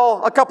 Why?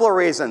 Well, a couple of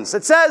reasons.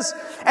 It says,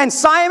 and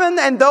Simon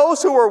and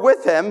those who were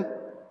with him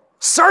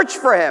searched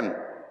for Him.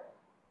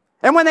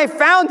 And when they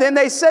found Him,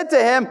 they said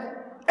to Him,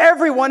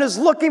 everyone is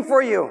looking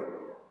for you.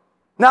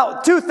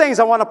 Now, two things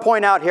I want to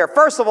point out here.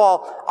 First of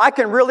all, I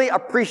can really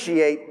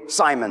appreciate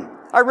Simon.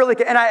 I really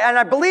can. And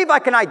I believe I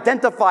can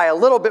identify a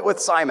little bit with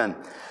Simon.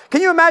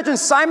 Can you imagine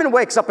Simon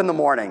wakes up in the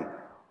morning?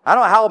 I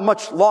don't know how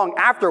much long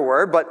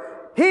afterward,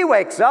 but he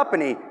wakes up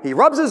and he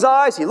rubs his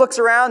eyes, he looks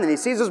around and he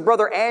sees his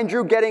brother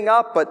Andrew getting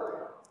up, but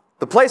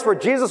the place where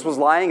Jesus was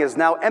lying is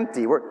now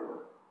empty.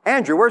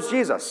 Andrew, where's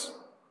Jesus?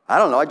 I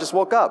don't know, I just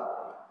woke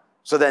up.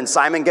 So then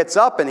Simon gets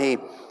up and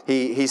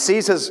he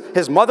sees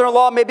his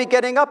mother-in-law maybe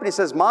getting up and he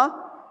says,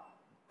 Ma,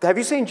 have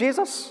you seen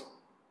Jesus?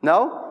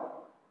 No?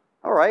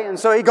 All right. And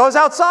so he goes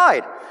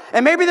outside.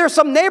 And maybe there's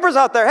some neighbors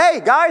out there. Hey,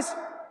 guys,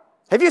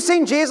 have you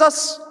seen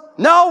Jesus?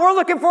 No, we're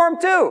looking for him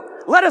too.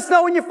 Let us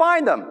know when you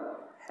find him.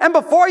 And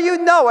before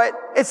you know it,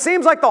 it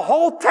seems like the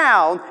whole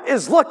town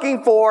is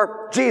looking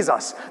for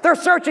Jesus. They're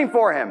searching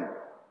for him.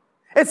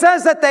 It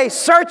says that they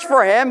searched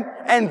for him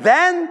and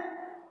then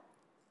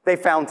they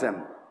found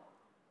him.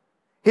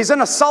 He's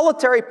in a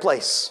solitary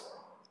place,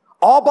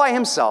 all by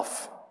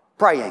himself,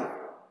 praying.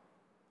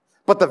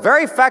 But the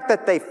very fact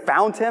that they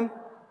found him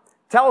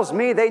tells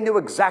me they knew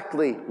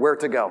exactly where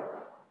to go,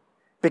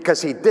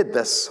 because he did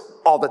this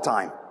all the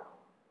time.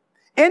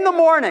 In the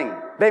morning,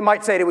 they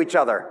might say to each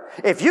other,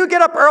 if you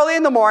get up early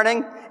in the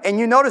morning and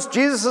you notice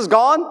Jesus is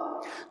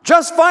gone,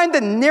 just find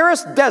the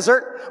nearest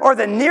desert or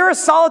the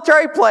nearest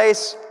solitary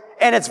place,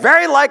 and it's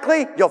very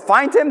likely you'll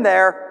find him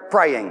there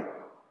praying.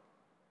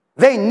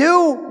 They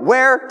knew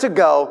where to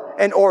go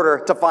in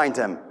order to find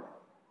him.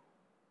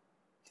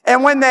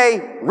 And when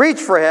they reach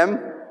for him,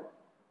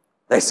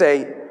 they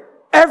say,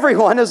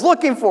 everyone is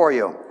looking for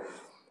you.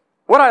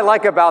 What I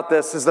like about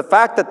this is the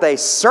fact that they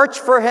searched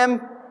for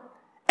him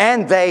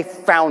and they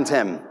found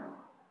him.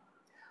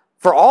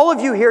 For all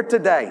of you here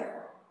today,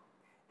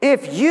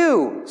 if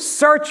you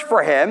search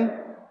for him,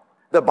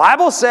 the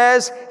Bible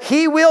says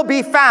he will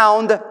be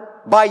found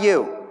by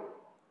you.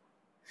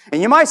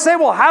 And you might say,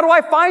 well, how do I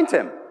find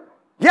him?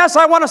 Yes,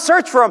 I want to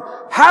search for him.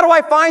 How do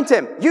I find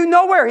him? You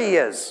know where he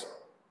is.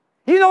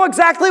 You know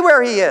exactly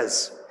where he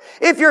is.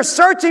 If you're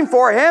searching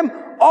for him,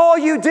 all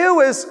you do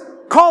is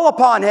call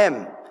upon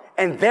him.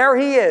 And there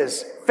he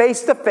is,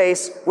 face to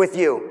face with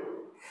you.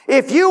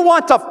 If you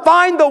want to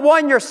find the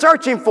one you're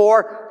searching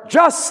for,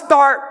 just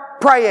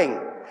start praying.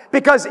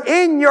 Because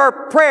in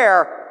your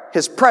prayer,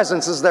 his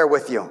presence is there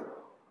with you.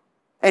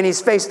 And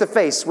he's face to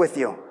face with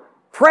you.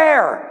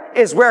 Prayer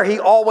is where he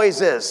always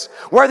is.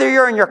 Whether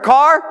you're in your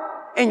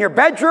car, in your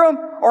bedroom,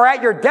 or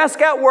at your desk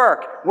at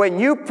work, when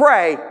you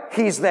pray,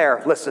 he's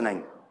there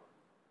listening.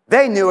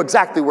 They knew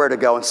exactly where to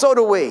go, and so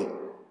do we.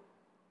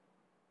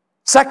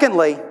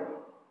 Secondly,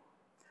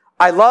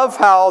 I love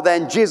how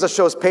then Jesus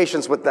shows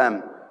patience with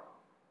them.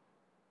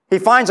 He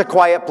finds a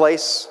quiet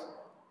place.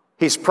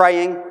 He's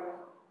praying.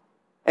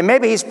 And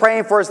maybe he's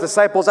praying for his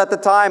disciples at the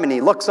time, and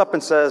he looks up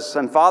and says,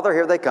 and Father,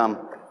 here they come.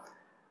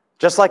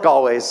 Just like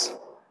always,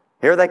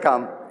 here they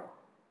come.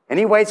 And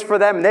he waits for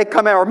them, and they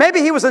come in. Or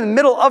maybe he was in the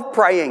middle of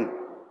praying,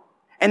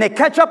 and they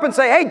catch up and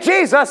say, hey,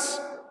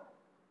 Jesus,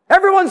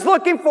 everyone's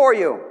looking for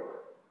you.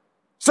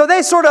 So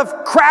they sort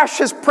of crash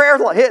his prayer.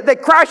 They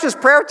crash his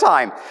prayer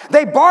time.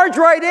 They barge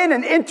right in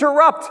and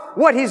interrupt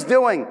what he's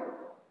doing.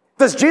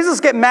 Does Jesus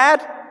get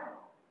mad?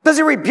 Does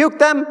he rebuke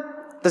them?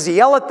 Does he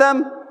yell at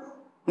them?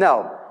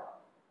 No.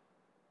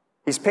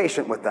 He's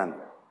patient with them.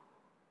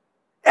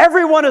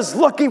 Everyone is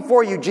looking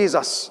for you,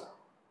 Jesus.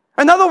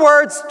 In other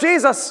words,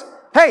 Jesus,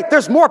 hey,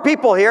 there's more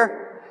people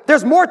here.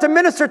 There's more to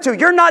minister to.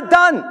 You're not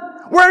done.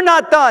 We're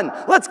not done.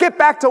 Let's get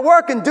back to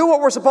work and do what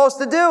we're supposed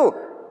to do.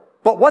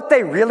 But what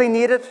they really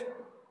needed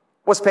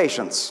was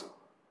patience.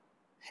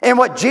 And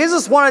what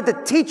Jesus wanted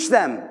to teach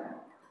them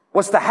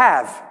was to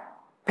have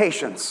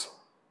patience.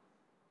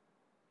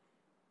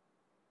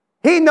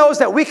 He knows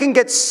that we can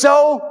get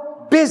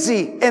so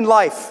busy in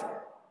life.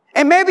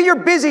 And maybe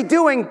you're busy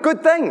doing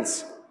good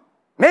things.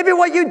 Maybe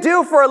what you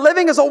do for a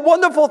living is a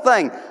wonderful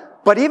thing.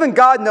 But even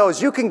God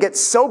knows you can get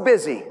so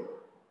busy,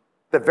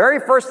 the very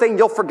first thing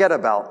you'll forget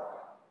about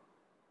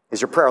is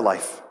your prayer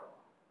life.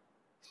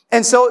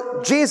 And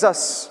so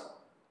Jesus,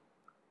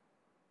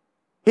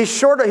 he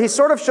sort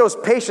of shows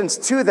patience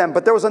to them,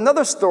 but there was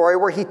another story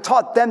where he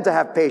taught them to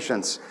have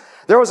patience.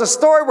 There was a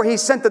story where he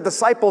sent the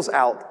disciples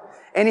out,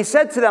 and he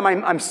said to them,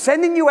 I'm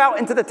sending you out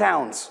into the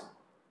towns.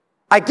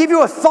 I give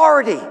you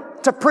authority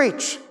to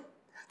preach,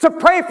 to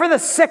pray for the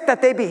sick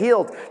that they be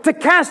healed, to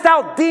cast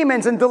out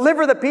demons and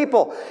deliver the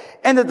people.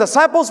 And the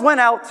disciples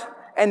went out,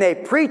 and they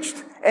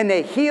preached, and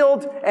they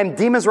healed, and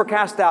demons were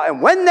cast out.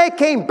 And when they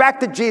came back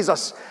to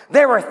Jesus,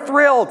 they were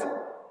thrilled.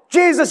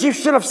 Jesus, you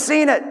should have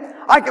seen it.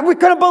 We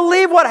couldn't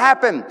believe what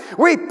happened.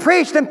 We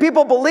preached and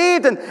people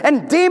believed,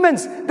 and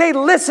demons, they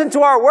listened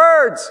to our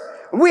words.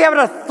 We have an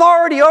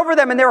authority over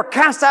them, and they were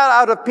cast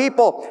out of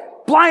people.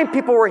 Blind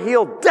people were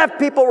healed. Deaf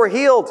people were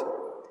healed.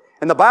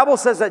 And the Bible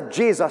says that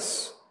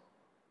Jesus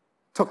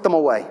took them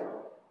away.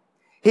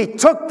 He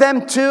took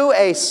them to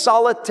a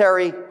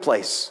solitary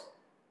place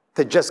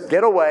to just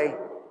get away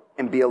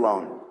and be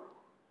alone.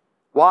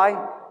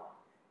 Why?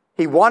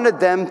 He wanted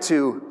them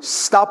to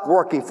stop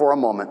working for a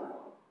moment.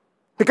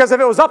 Because if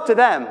it was up to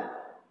them,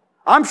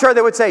 I'm sure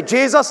they would say,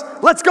 Jesus,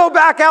 let's go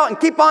back out and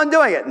keep on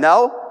doing it.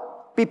 No,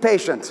 be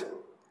patient.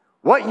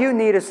 What you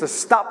need is to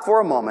stop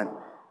for a moment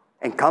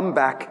and come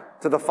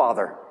back to the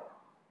Father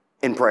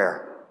in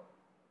prayer.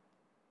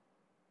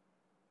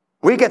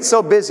 We get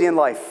so busy in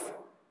life,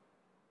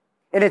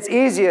 and it's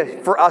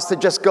easier for us to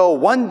just go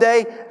one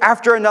day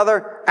after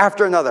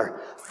another,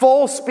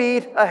 full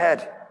speed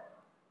ahead.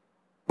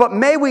 But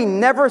may we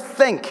never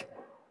think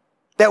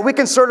that we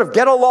can sort of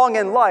get along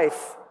in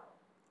life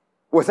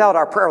without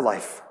our prayer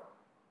life.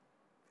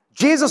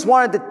 Jesus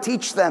wanted to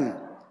teach them,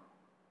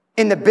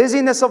 in the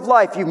busyness of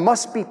life, you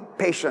must be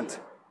patient.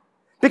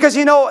 Because,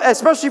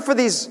 especially for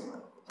these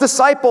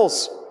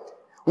disciples,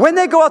 when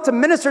they go out to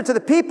minister to the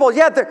people,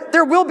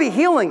 there will be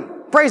healing.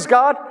 Praise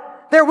God.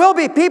 There will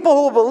be people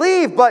who will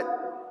believe, but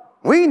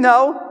we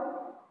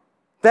know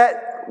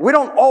that we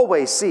don't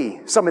always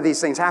see some of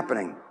these things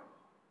happening.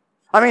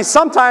 I mean,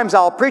 sometimes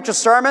I'll preach a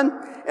sermon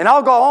and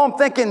I'll go home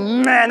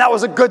thinking, man, that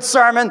was a good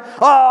sermon.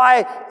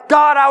 God,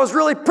 I was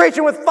really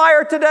preaching with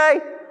fire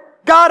today.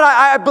 God,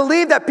 I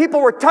believe that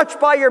people were touched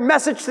by your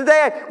message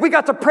today. We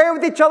got to pray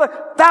with each other.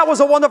 That was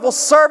a wonderful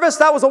service.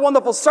 That was a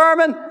wonderful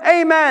sermon.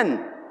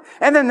 Amen.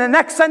 And then the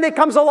next Sunday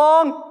comes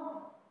along,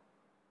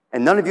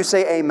 and none of you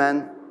say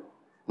amen.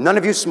 None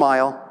of you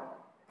smile.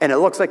 And it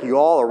looks like you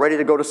all are ready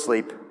to go to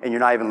sleep, and you're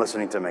not even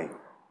listening to me.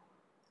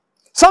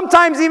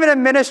 Sometimes even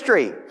in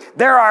ministry,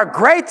 there are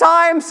great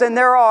times, and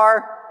there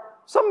are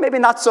some maybe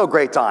not so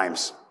great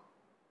times.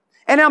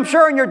 And I'm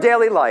sure in your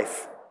daily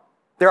life,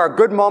 there are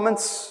good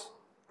moments,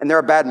 and there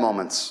are bad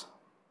moments.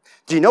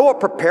 Do you know what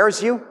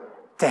prepares you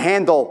to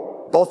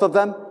handle both of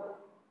them?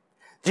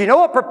 Do you know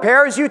what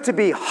prepares you to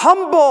be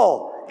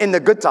humble in the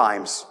good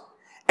times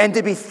and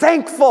to be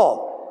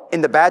thankful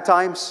in the bad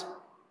times?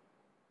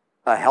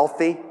 A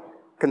healthy,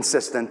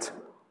 consistent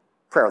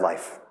prayer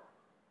life.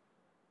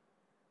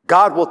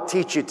 God will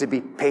teach you to be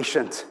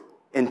patient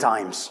in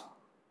times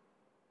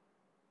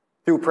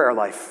through prayer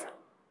life.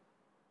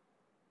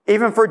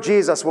 Even for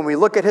Jesus, when we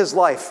look at his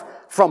life,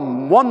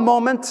 from one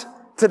moment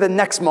to the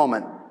next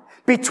moment,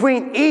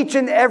 between each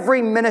and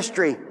every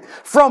ministry,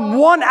 from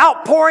one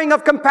outpouring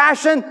of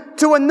compassion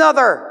to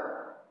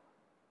another,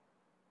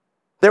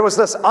 there was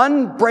this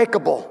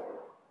unbreakable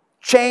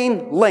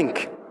chain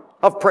link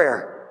of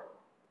prayer.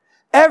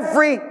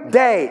 Every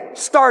day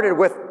started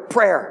with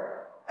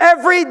prayer.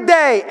 Every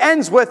day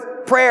ends with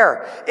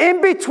prayer.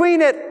 In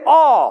between it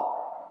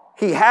all,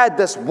 he had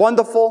this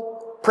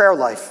wonderful prayer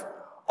life,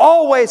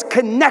 always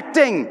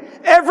connecting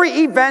every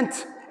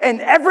event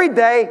and every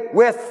day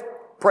with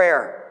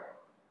prayer.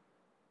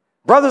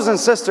 Brothers and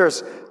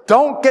sisters,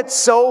 don't get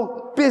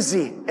so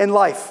busy in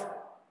life.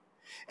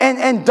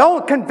 And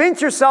don't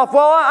convince yourself,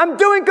 well, I'm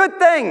doing good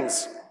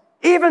things.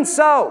 Even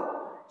so,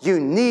 you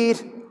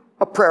need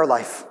a prayer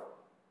life.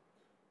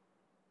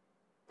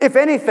 If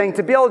anything,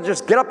 to be able to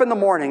just get up in the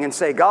morning and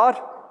say, God,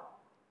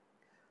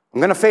 I'm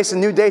going to face a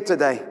new day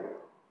today.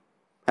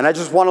 And I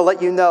just want to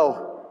let you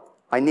know,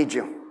 I need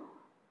you.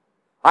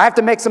 I have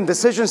to make some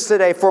decisions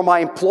today for my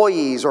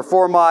employees or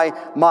for my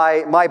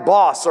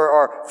boss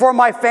or for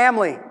my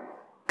family.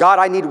 God,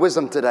 I need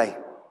wisdom today.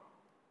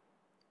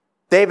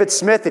 David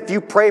Smith, if you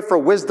pray for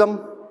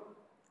wisdom,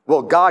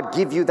 will God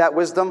give you that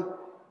wisdom?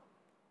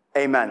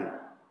 Amen.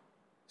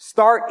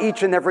 Start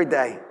each and every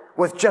day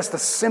with just a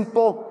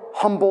simple,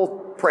 humble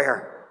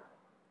prayer.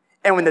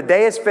 And when the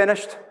day is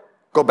finished,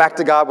 go back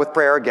to God with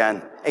prayer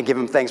again and give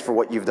him thanks for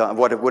what you've done,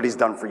 what he's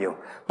done for you.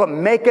 But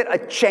make it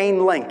a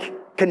chain link,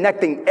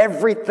 connecting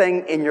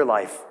everything in your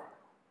life.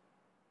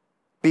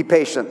 Be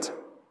patient.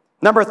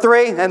 Number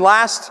 3, and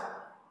last,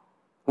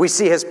 we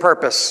see his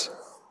purpose.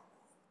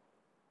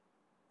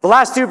 The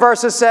last 2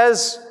 verses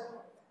says,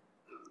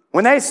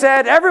 when they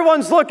said,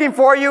 everyone's looking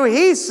for you,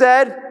 he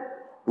said,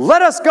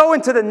 let us go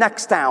into the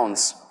next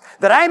towns,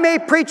 that I may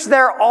preach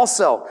there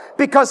also,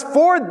 because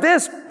for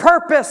this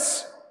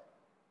purpose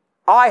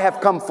I have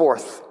come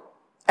forth.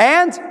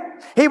 And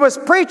he was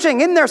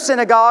preaching in their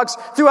synagogues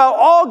throughout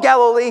all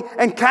Galilee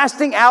and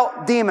casting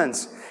out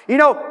demons.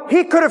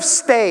 He could have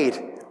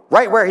stayed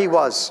right where he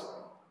was.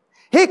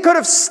 He could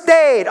have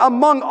stayed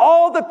among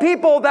all the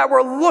people that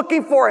were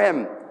looking for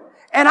him.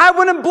 And I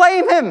wouldn't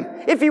blame him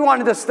if he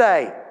wanted to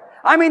stay.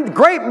 I mean,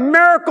 great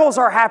miracles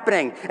are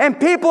happening and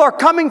people are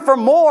coming for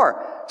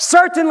more.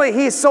 Certainly,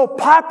 he's so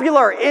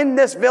popular in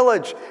this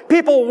village.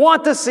 People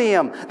want to see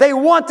him. They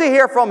want to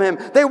hear from him.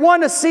 They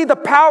want to see the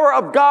power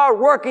of God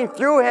working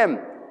through him.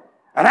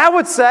 And I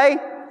would say,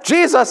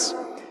 Jesus,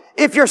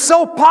 if you're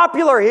so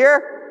popular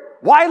here,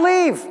 why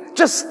leave?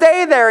 Just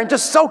stay there and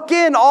just soak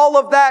in all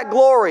of that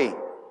glory.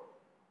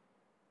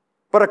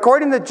 But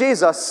according to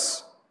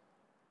Jesus,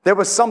 there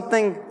was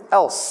something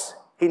else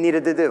he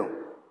needed to do.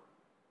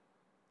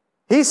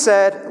 He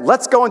said,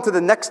 let's go into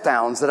the next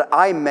towns that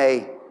I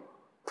may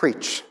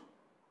preach.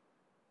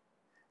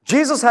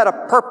 Jesus had a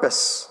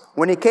purpose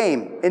when he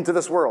came into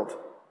this world.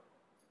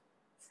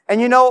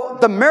 And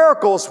the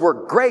miracles were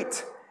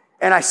great,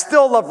 and I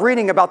still love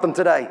reading about them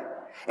today.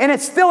 And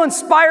it still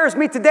inspires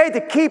me today to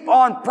keep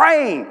on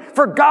praying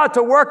for God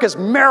to work his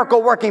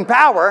miracle-working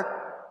power.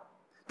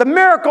 The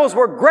miracles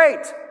were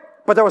great,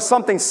 but there was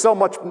something so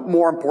much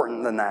more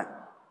important than that.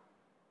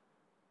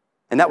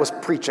 And that was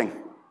preaching.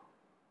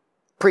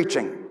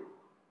 Preaching.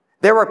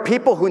 There were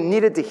people who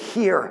needed to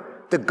hear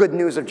the good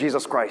news of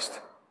Jesus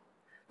Christ.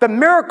 The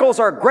miracles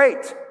are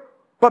great,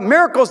 but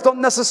miracles don't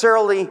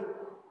necessarily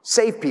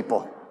save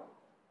people.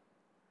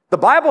 The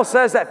Bible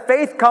says that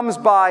faith comes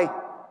by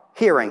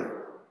hearing,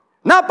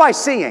 not by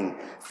seeing.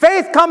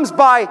 Faith comes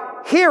by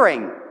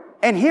hearing.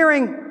 And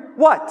hearing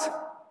what?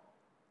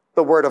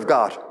 The Word of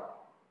God.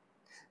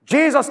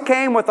 Jesus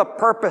came with a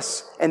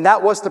purpose, and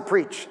that was to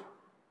preach.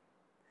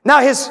 Now,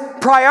 his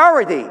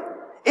priority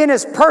in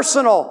his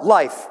personal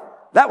life,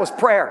 that was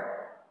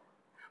prayer.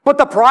 But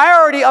the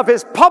priority of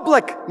his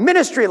public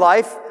ministry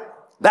life,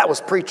 that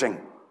was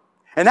preaching.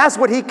 And that's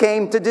what he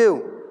came to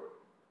do.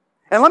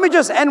 And let me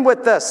just end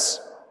with this.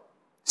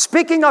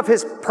 Speaking of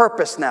his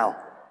purpose now,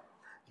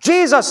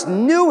 Jesus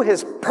knew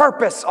his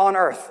purpose on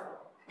earth.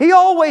 He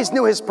always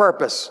knew his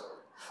purpose.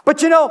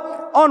 But you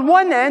know, on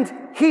one end,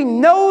 he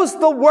knows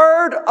the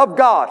Word of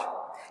God.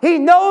 He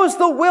knows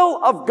the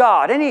will of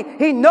God. And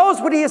he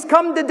knows what he has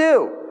come to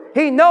do.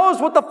 He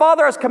knows what the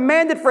Father has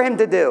commanded for him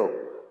to do.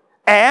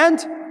 And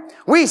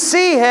we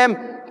see him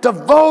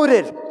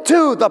devoted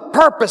to the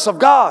purpose of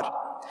God.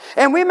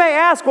 And we may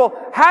ask,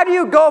 well, how do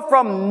you go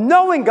from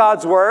knowing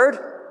God's Word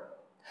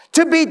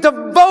to be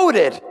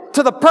devoted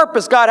to the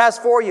purpose God has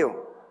for you?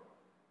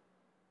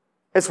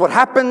 It's what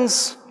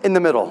happens in the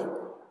middle.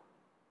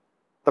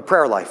 The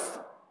prayer life.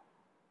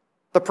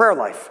 The prayer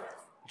life.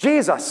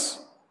 Jesus,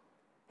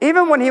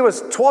 even when he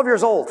was 12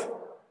 years old,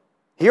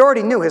 he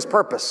already knew his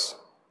purpose.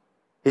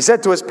 He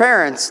said to his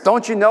parents,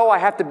 "Don't you know I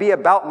have to be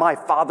about my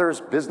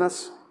Father's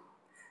business?"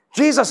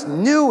 Jesus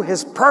knew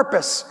his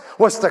purpose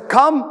was to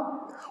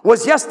come,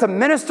 was yes to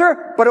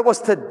minister, but it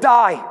was to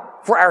die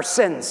for our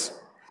sins.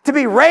 To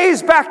be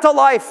raised back to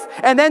life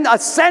and then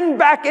ascend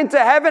back into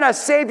heaven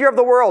as Savior of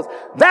the world.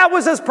 That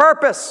was his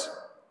purpose.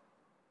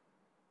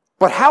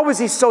 But how was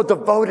he so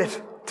devoted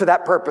to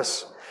that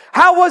purpose?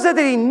 How was it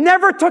that he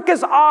never took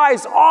his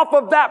eyes off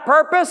of that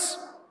purpose?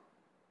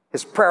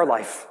 His prayer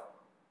life.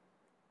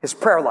 His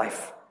prayer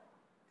life.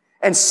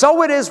 And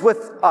so it is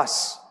with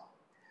us.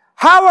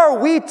 How are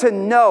we to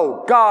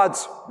know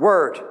God's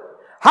Word?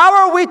 How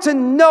are we to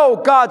know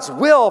God's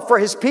will for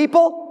his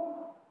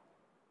people?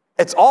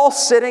 It's all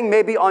sitting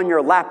maybe on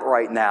your lap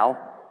right now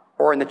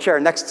or in the chair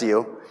next to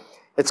you.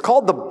 It's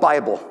called the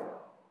Bible.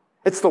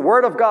 It's the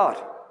Word of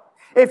God.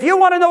 If you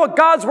want to know what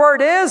God's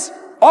Word is,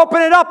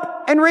 open it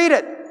up and read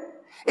it.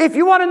 If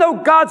you want to know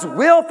God's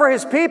will for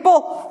his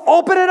people,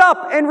 open it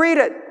up and read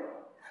it.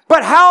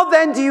 But how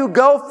then do you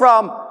go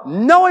from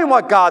knowing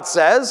what God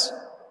says?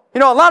 You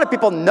know, a lot of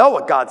people know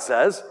what God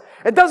says.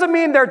 It doesn't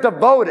mean they're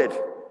devoted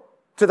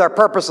to their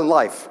purpose in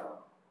life.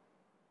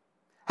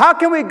 How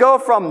can we go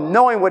from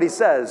knowing what he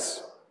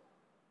says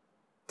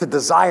to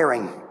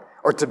desiring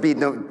or to be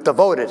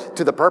devoted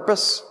to the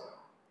purpose?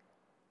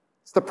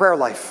 It's the prayer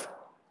life.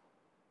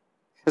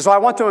 And so I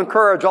want to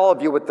encourage all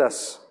of you with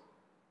this.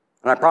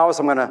 And I promise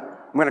I'm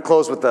going to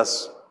close with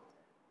this.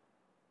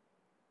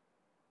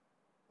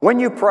 When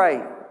you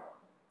pray,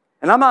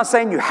 and I'm not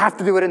saying you have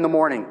to do it in the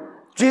morning.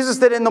 Jesus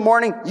did it in the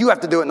morning. You have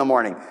to do it in the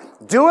morning.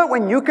 Do it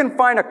when you can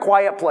find a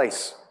quiet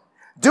place.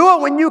 Do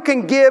it when you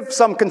can give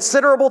some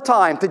considerable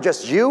time to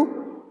just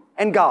you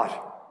and God,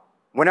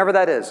 whenever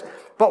that is.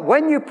 But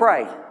when you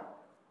pray,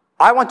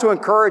 I want to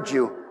encourage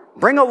you,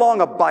 bring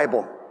along a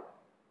Bible.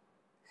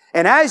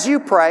 And as you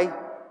pray,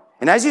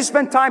 and as you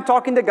spend time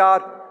talking to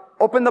God,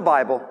 open the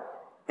Bible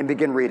and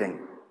begin reading.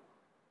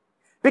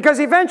 Because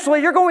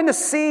eventually you're going to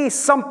see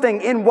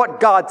something in what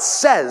God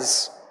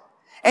says,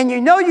 and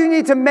you know you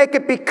need to make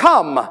it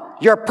become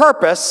your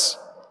purpose.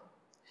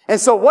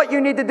 And so what you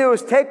need to do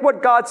is take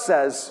what God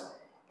says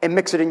and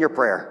mix it in your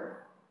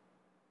prayer.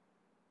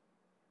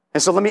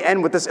 And so let me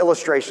end with this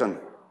illustration.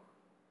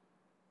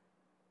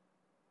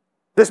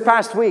 This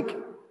past week,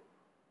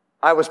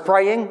 I was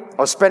praying.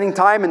 I was spending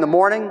time in the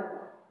morning.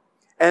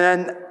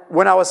 And then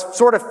when I was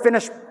sort of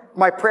finished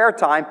my prayer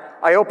time,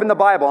 I opened the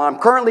Bible. And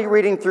I'm currently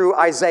reading through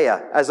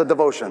Isaiah as a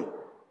devotion.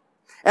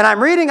 And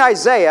I'm reading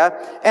Isaiah,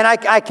 and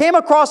I came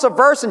across a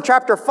verse in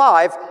chapter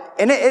 5,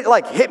 and it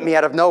like hit me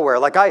out of nowhere.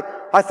 Like I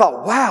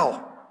thought,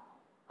 wow,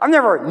 I've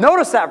never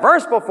noticed that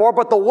verse before,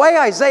 but the way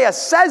Isaiah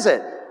says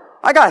it,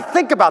 I got to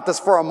think about this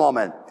for a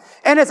moment.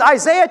 And it's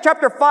Isaiah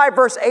chapter 5,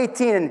 verse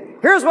 18. And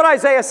here's what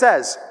Isaiah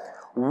says.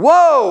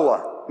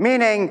 Woe,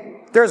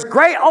 meaning there's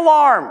great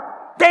alarm,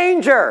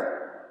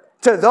 danger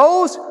to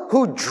those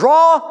who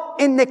draw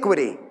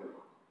iniquity,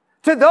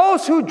 to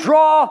those who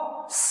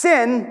draw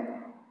sin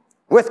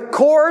with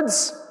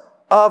cords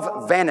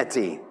of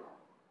vanity.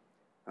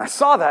 I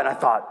saw that and I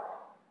thought,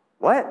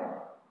 what?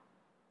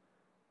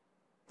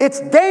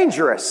 It's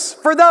dangerous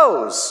for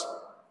those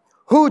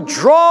who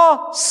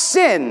draw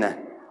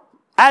sin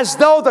as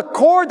though the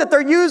cord that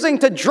they're using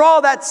to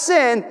draw that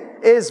sin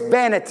is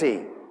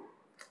vanity.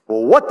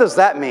 Well, what does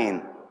that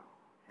mean?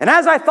 And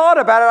as I thought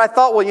about it, I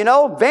thought, well, you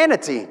know,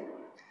 vanity.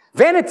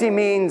 Vanity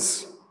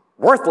means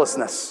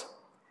worthlessness.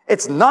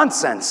 It's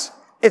nonsense.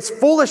 It's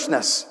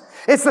foolishness.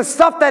 It's the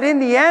stuff that in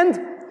the end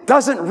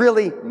doesn't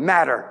really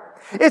matter.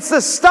 It's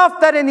the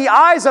stuff that in the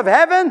eyes of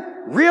heaven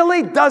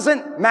really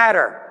doesn't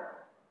matter.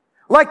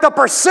 Like the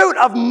pursuit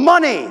of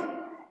money,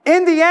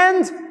 in the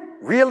end,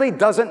 really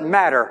doesn't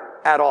matter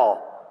at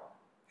all.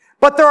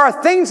 But there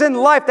are things in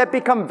life that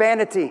become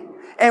vanity,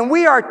 and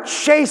we are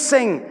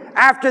chasing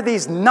after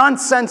these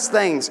nonsense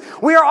things.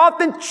 We are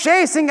often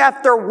chasing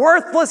after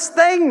worthless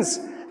things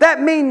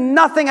that mean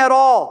nothing at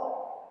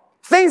all.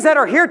 Things that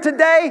are here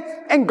today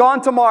and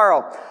gone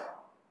tomorrow.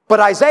 But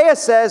Isaiah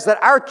says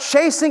that our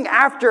chasing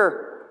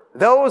after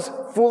those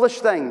foolish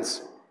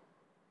things,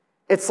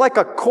 it's like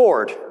a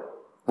cord.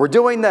 We're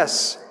doing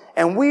this,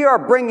 and we are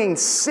bringing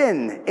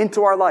sin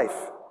into our life.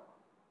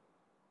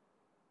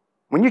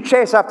 When you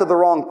chase after the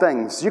wrong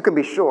things, you can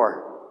be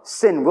sure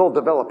sin will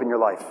develop in your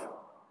life.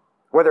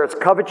 Whether it's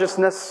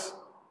covetousness,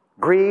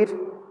 greed,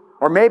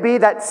 or maybe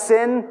that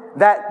sin,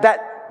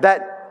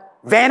 that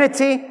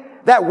vanity,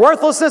 that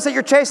worthlessness that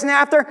you're chasing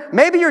after,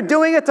 maybe you're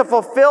doing it to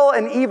fulfill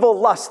an evil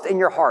lust in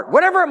your heart,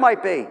 whatever it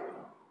might be.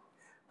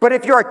 But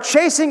if you're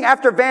chasing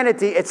after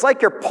vanity, it's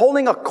like you're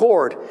pulling a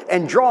cord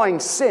and drawing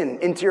sin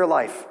into your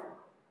life.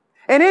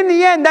 And in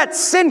the end, that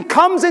sin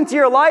comes into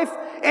your life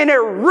and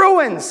it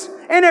ruins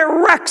and it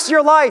wrecks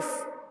your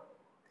life.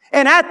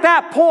 And at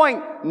that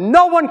point,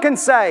 no one can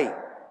say,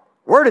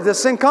 where did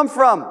this sin come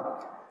from?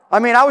 I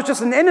mean, I was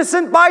just an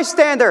innocent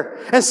bystander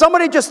and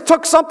somebody just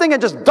took something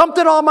and just dumped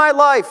it on my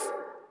life.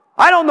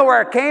 I don't know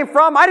where it came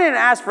from. I didn't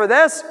ask for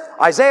this.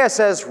 Isaiah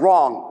says,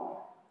 wrong.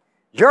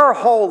 Your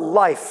whole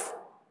life,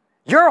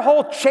 your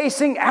whole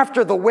chasing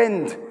after the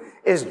wind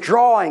is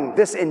drawing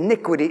this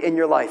iniquity in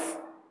your life.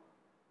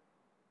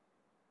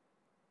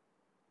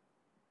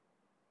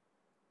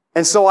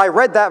 And so I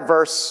read that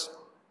verse,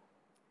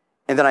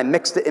 and then I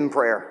mixed it in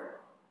prayer.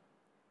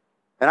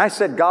 And I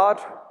said, God,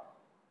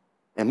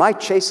 am I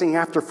chasing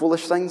after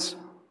foolish things?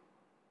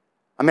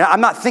 I mean, I'm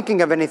not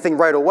thinking of anything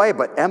right away,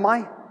 but am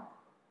I?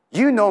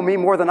 You know me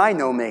more than I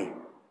know me.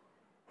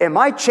 Am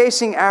I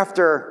chasing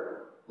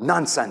after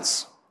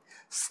nonsense?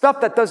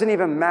 Stuff that doesn't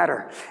even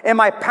matter.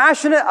 Am I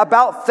passionate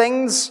about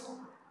things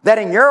that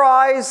in your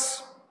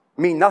eyes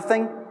mean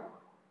nothing?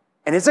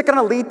 And is it going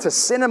to lead to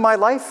sin in my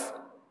life?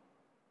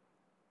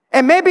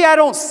 And maybe I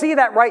don't see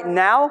that right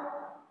now.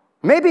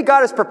 Maybe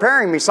God is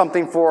preparing me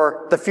something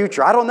for the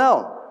future. I don't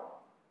know.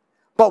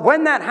 But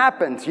when that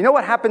happened, you know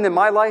what happened in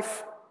my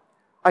life?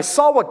 I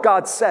saw what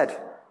God said,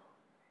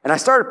 and I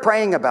started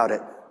praying about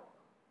it.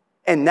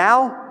 And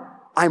now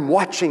I'm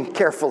watching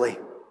carefully.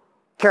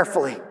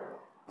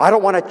 I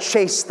don't want to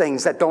chase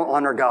things that don't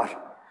honor God.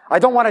 I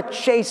don't want to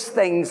chase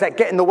things that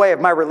get in the way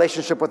of my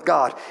relationship with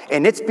God.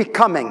 And it's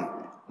becoming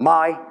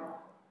my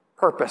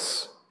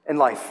purpose in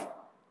life.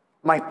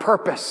 My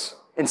purpose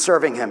in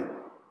serving Him.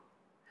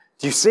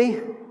 Do you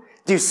see?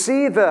 Do you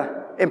see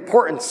the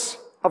importance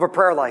of a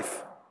prayer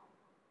life?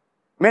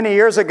 Many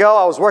years ago,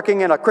 I was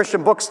working in a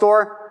Christian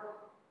bookstore.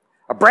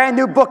 A brand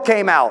new book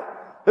came out.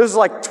 This was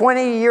like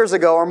 20 years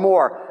ago or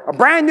more. A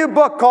brand new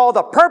book called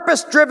A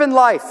Purpose-Driven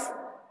Life.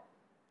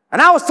 And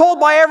I was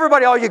told by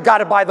everybody, oh, you got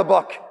to buy the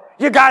book.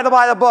 You got to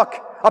buy the book.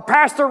 A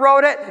pastor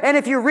wrote it, and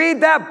if you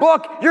read that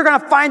book, you're going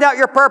to find out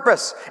your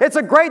purpose. It's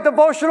a great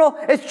devotional.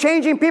 It's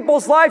changing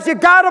people's lives. You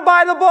got to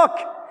buy the book.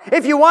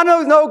 If you want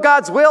to know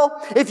God's will,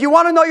 if you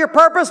want to know your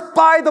purpose,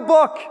 buy the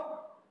book.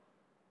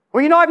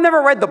 Well, you know, I've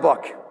never read the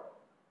book.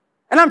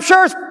 And I'm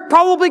sure it's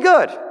probably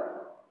good.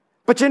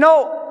 But you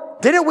know,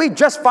 didn't we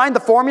just find the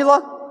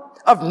formula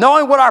of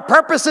knowing what our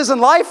purpose is in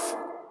life?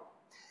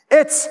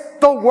 It's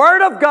the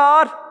Word of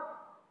God,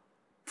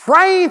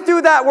 praying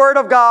through that Word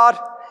of God,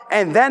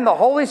 and then the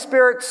Holy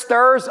Spirit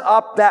stirs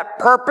up that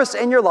purpose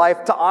in your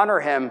life to honor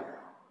Him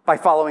by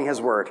following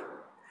His Word.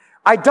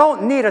 I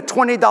don't need a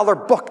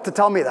 $20 book to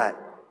tell me that.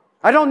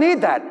 I don't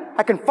need that.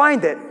 I can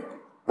find it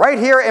right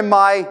here in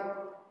my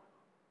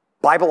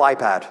Bible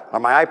iPad, or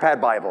my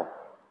iPad Bible.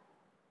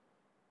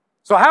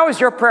 So how is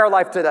your prayer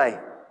life today?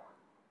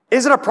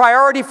 Is it a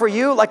priority for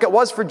you like it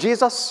was for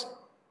Jesus?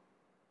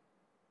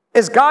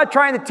 Is God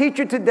trying to teach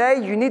you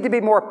today you need to be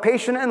more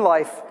patient in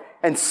life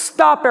and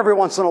stop every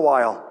once in a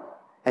while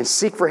and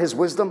seek for His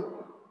wisdom,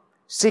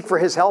 seek for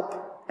His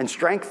help and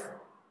strength?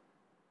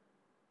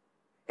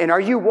 And are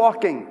you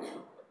walking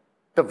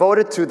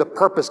devoted to the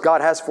purpose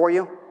God has for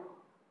you?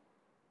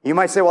 You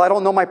might say, well, I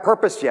don't know my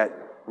purpose yet.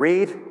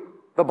 Read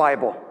the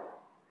Bible.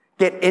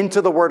 Get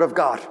into the Word of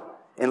God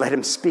and let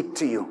Him speak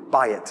to you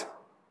by it.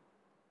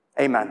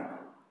 Amen.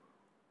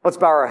 Let's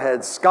bow our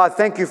heads. God,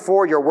 thank you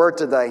for your Word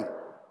today.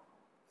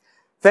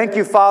 Thank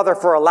you, Father,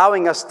 for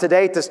allowing us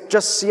today to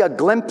just see a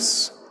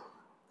glimpse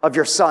of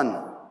your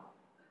Son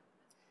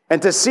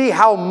and to see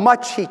how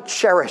much He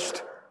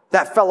cherished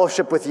that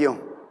fellowship with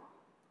you.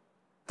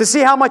 To see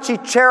how much He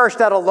cherished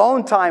that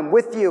alone time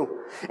with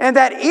you. And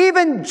that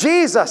even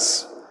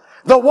Jesus,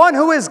 the one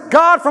who is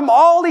God from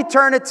all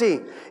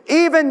eternity,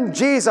 even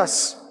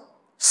Jesus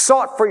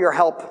sought for your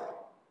help.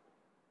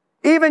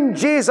 Even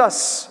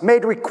Jesus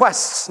made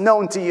requests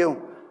known to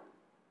you.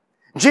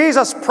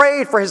 Jesus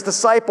prayed for His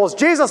disciples.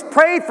 Jesus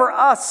prayed for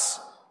us.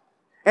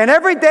 And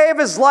every day of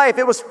his life,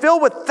 it was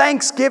filled with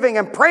thanksgiving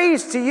and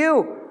praise to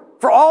you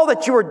for all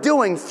that you are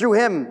doing through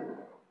him.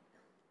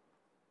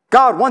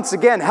 God, once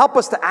again, help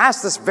us to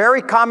ask this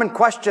very common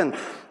question.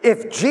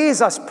 If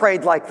Jesus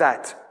prayed like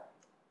that,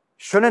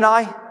 shouldn't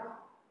I?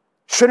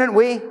 Shouldn't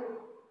we?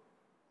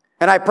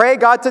 And I pray,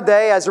 God,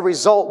 today, as a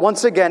result,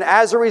 once again,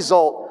 as a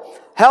result,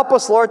 help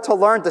us, Lord, to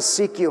learn to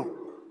seek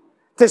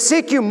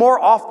you more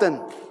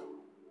often,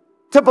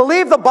 to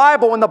believe the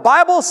Bible when the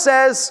Bible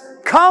says,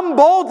 come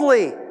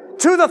boldly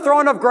to the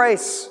throne of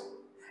grace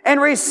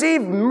and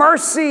receive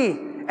mercy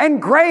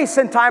and grace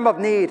in time of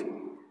need.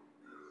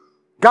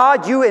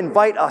 God, you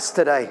invite us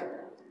today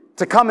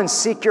to come and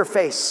seek your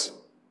face,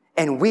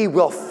 and we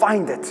will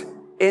find it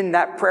in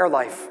that prayer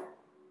life.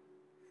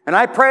 And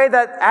I pray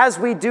that as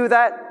we do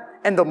that,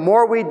 and the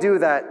more we do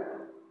that,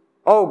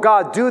 oh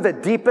God, do the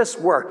deepest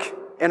work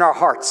in our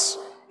hearts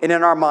and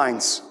in our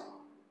minds,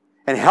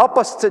 and help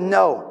us to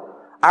know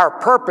our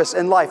purpose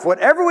in life.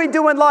 Whatever we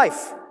do in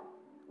life,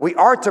 we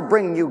are to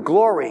bring you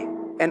glory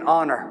and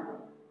honor.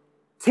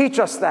 Teach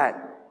us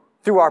that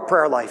through our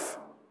prayer life.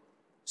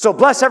 So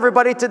bless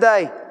everybody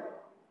today,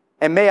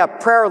 and may our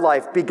prayer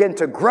life begin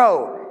to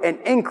grow and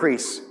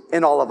increase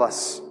in all of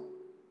us.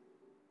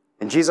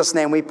 In Jesus'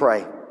 name we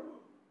pray.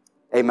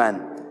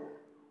 Amen.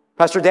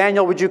 Pastor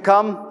Daniel, would you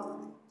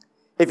come?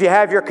 If you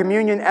have your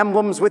communion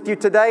emblems with you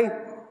today,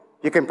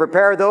 you can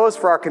prepare those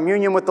for our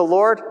communion with the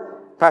Lord.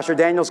 Pastor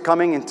Daniel's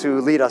coming in to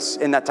lead us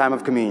in that time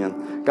of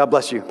communion. God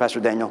bless you,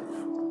 Pastor Daniel.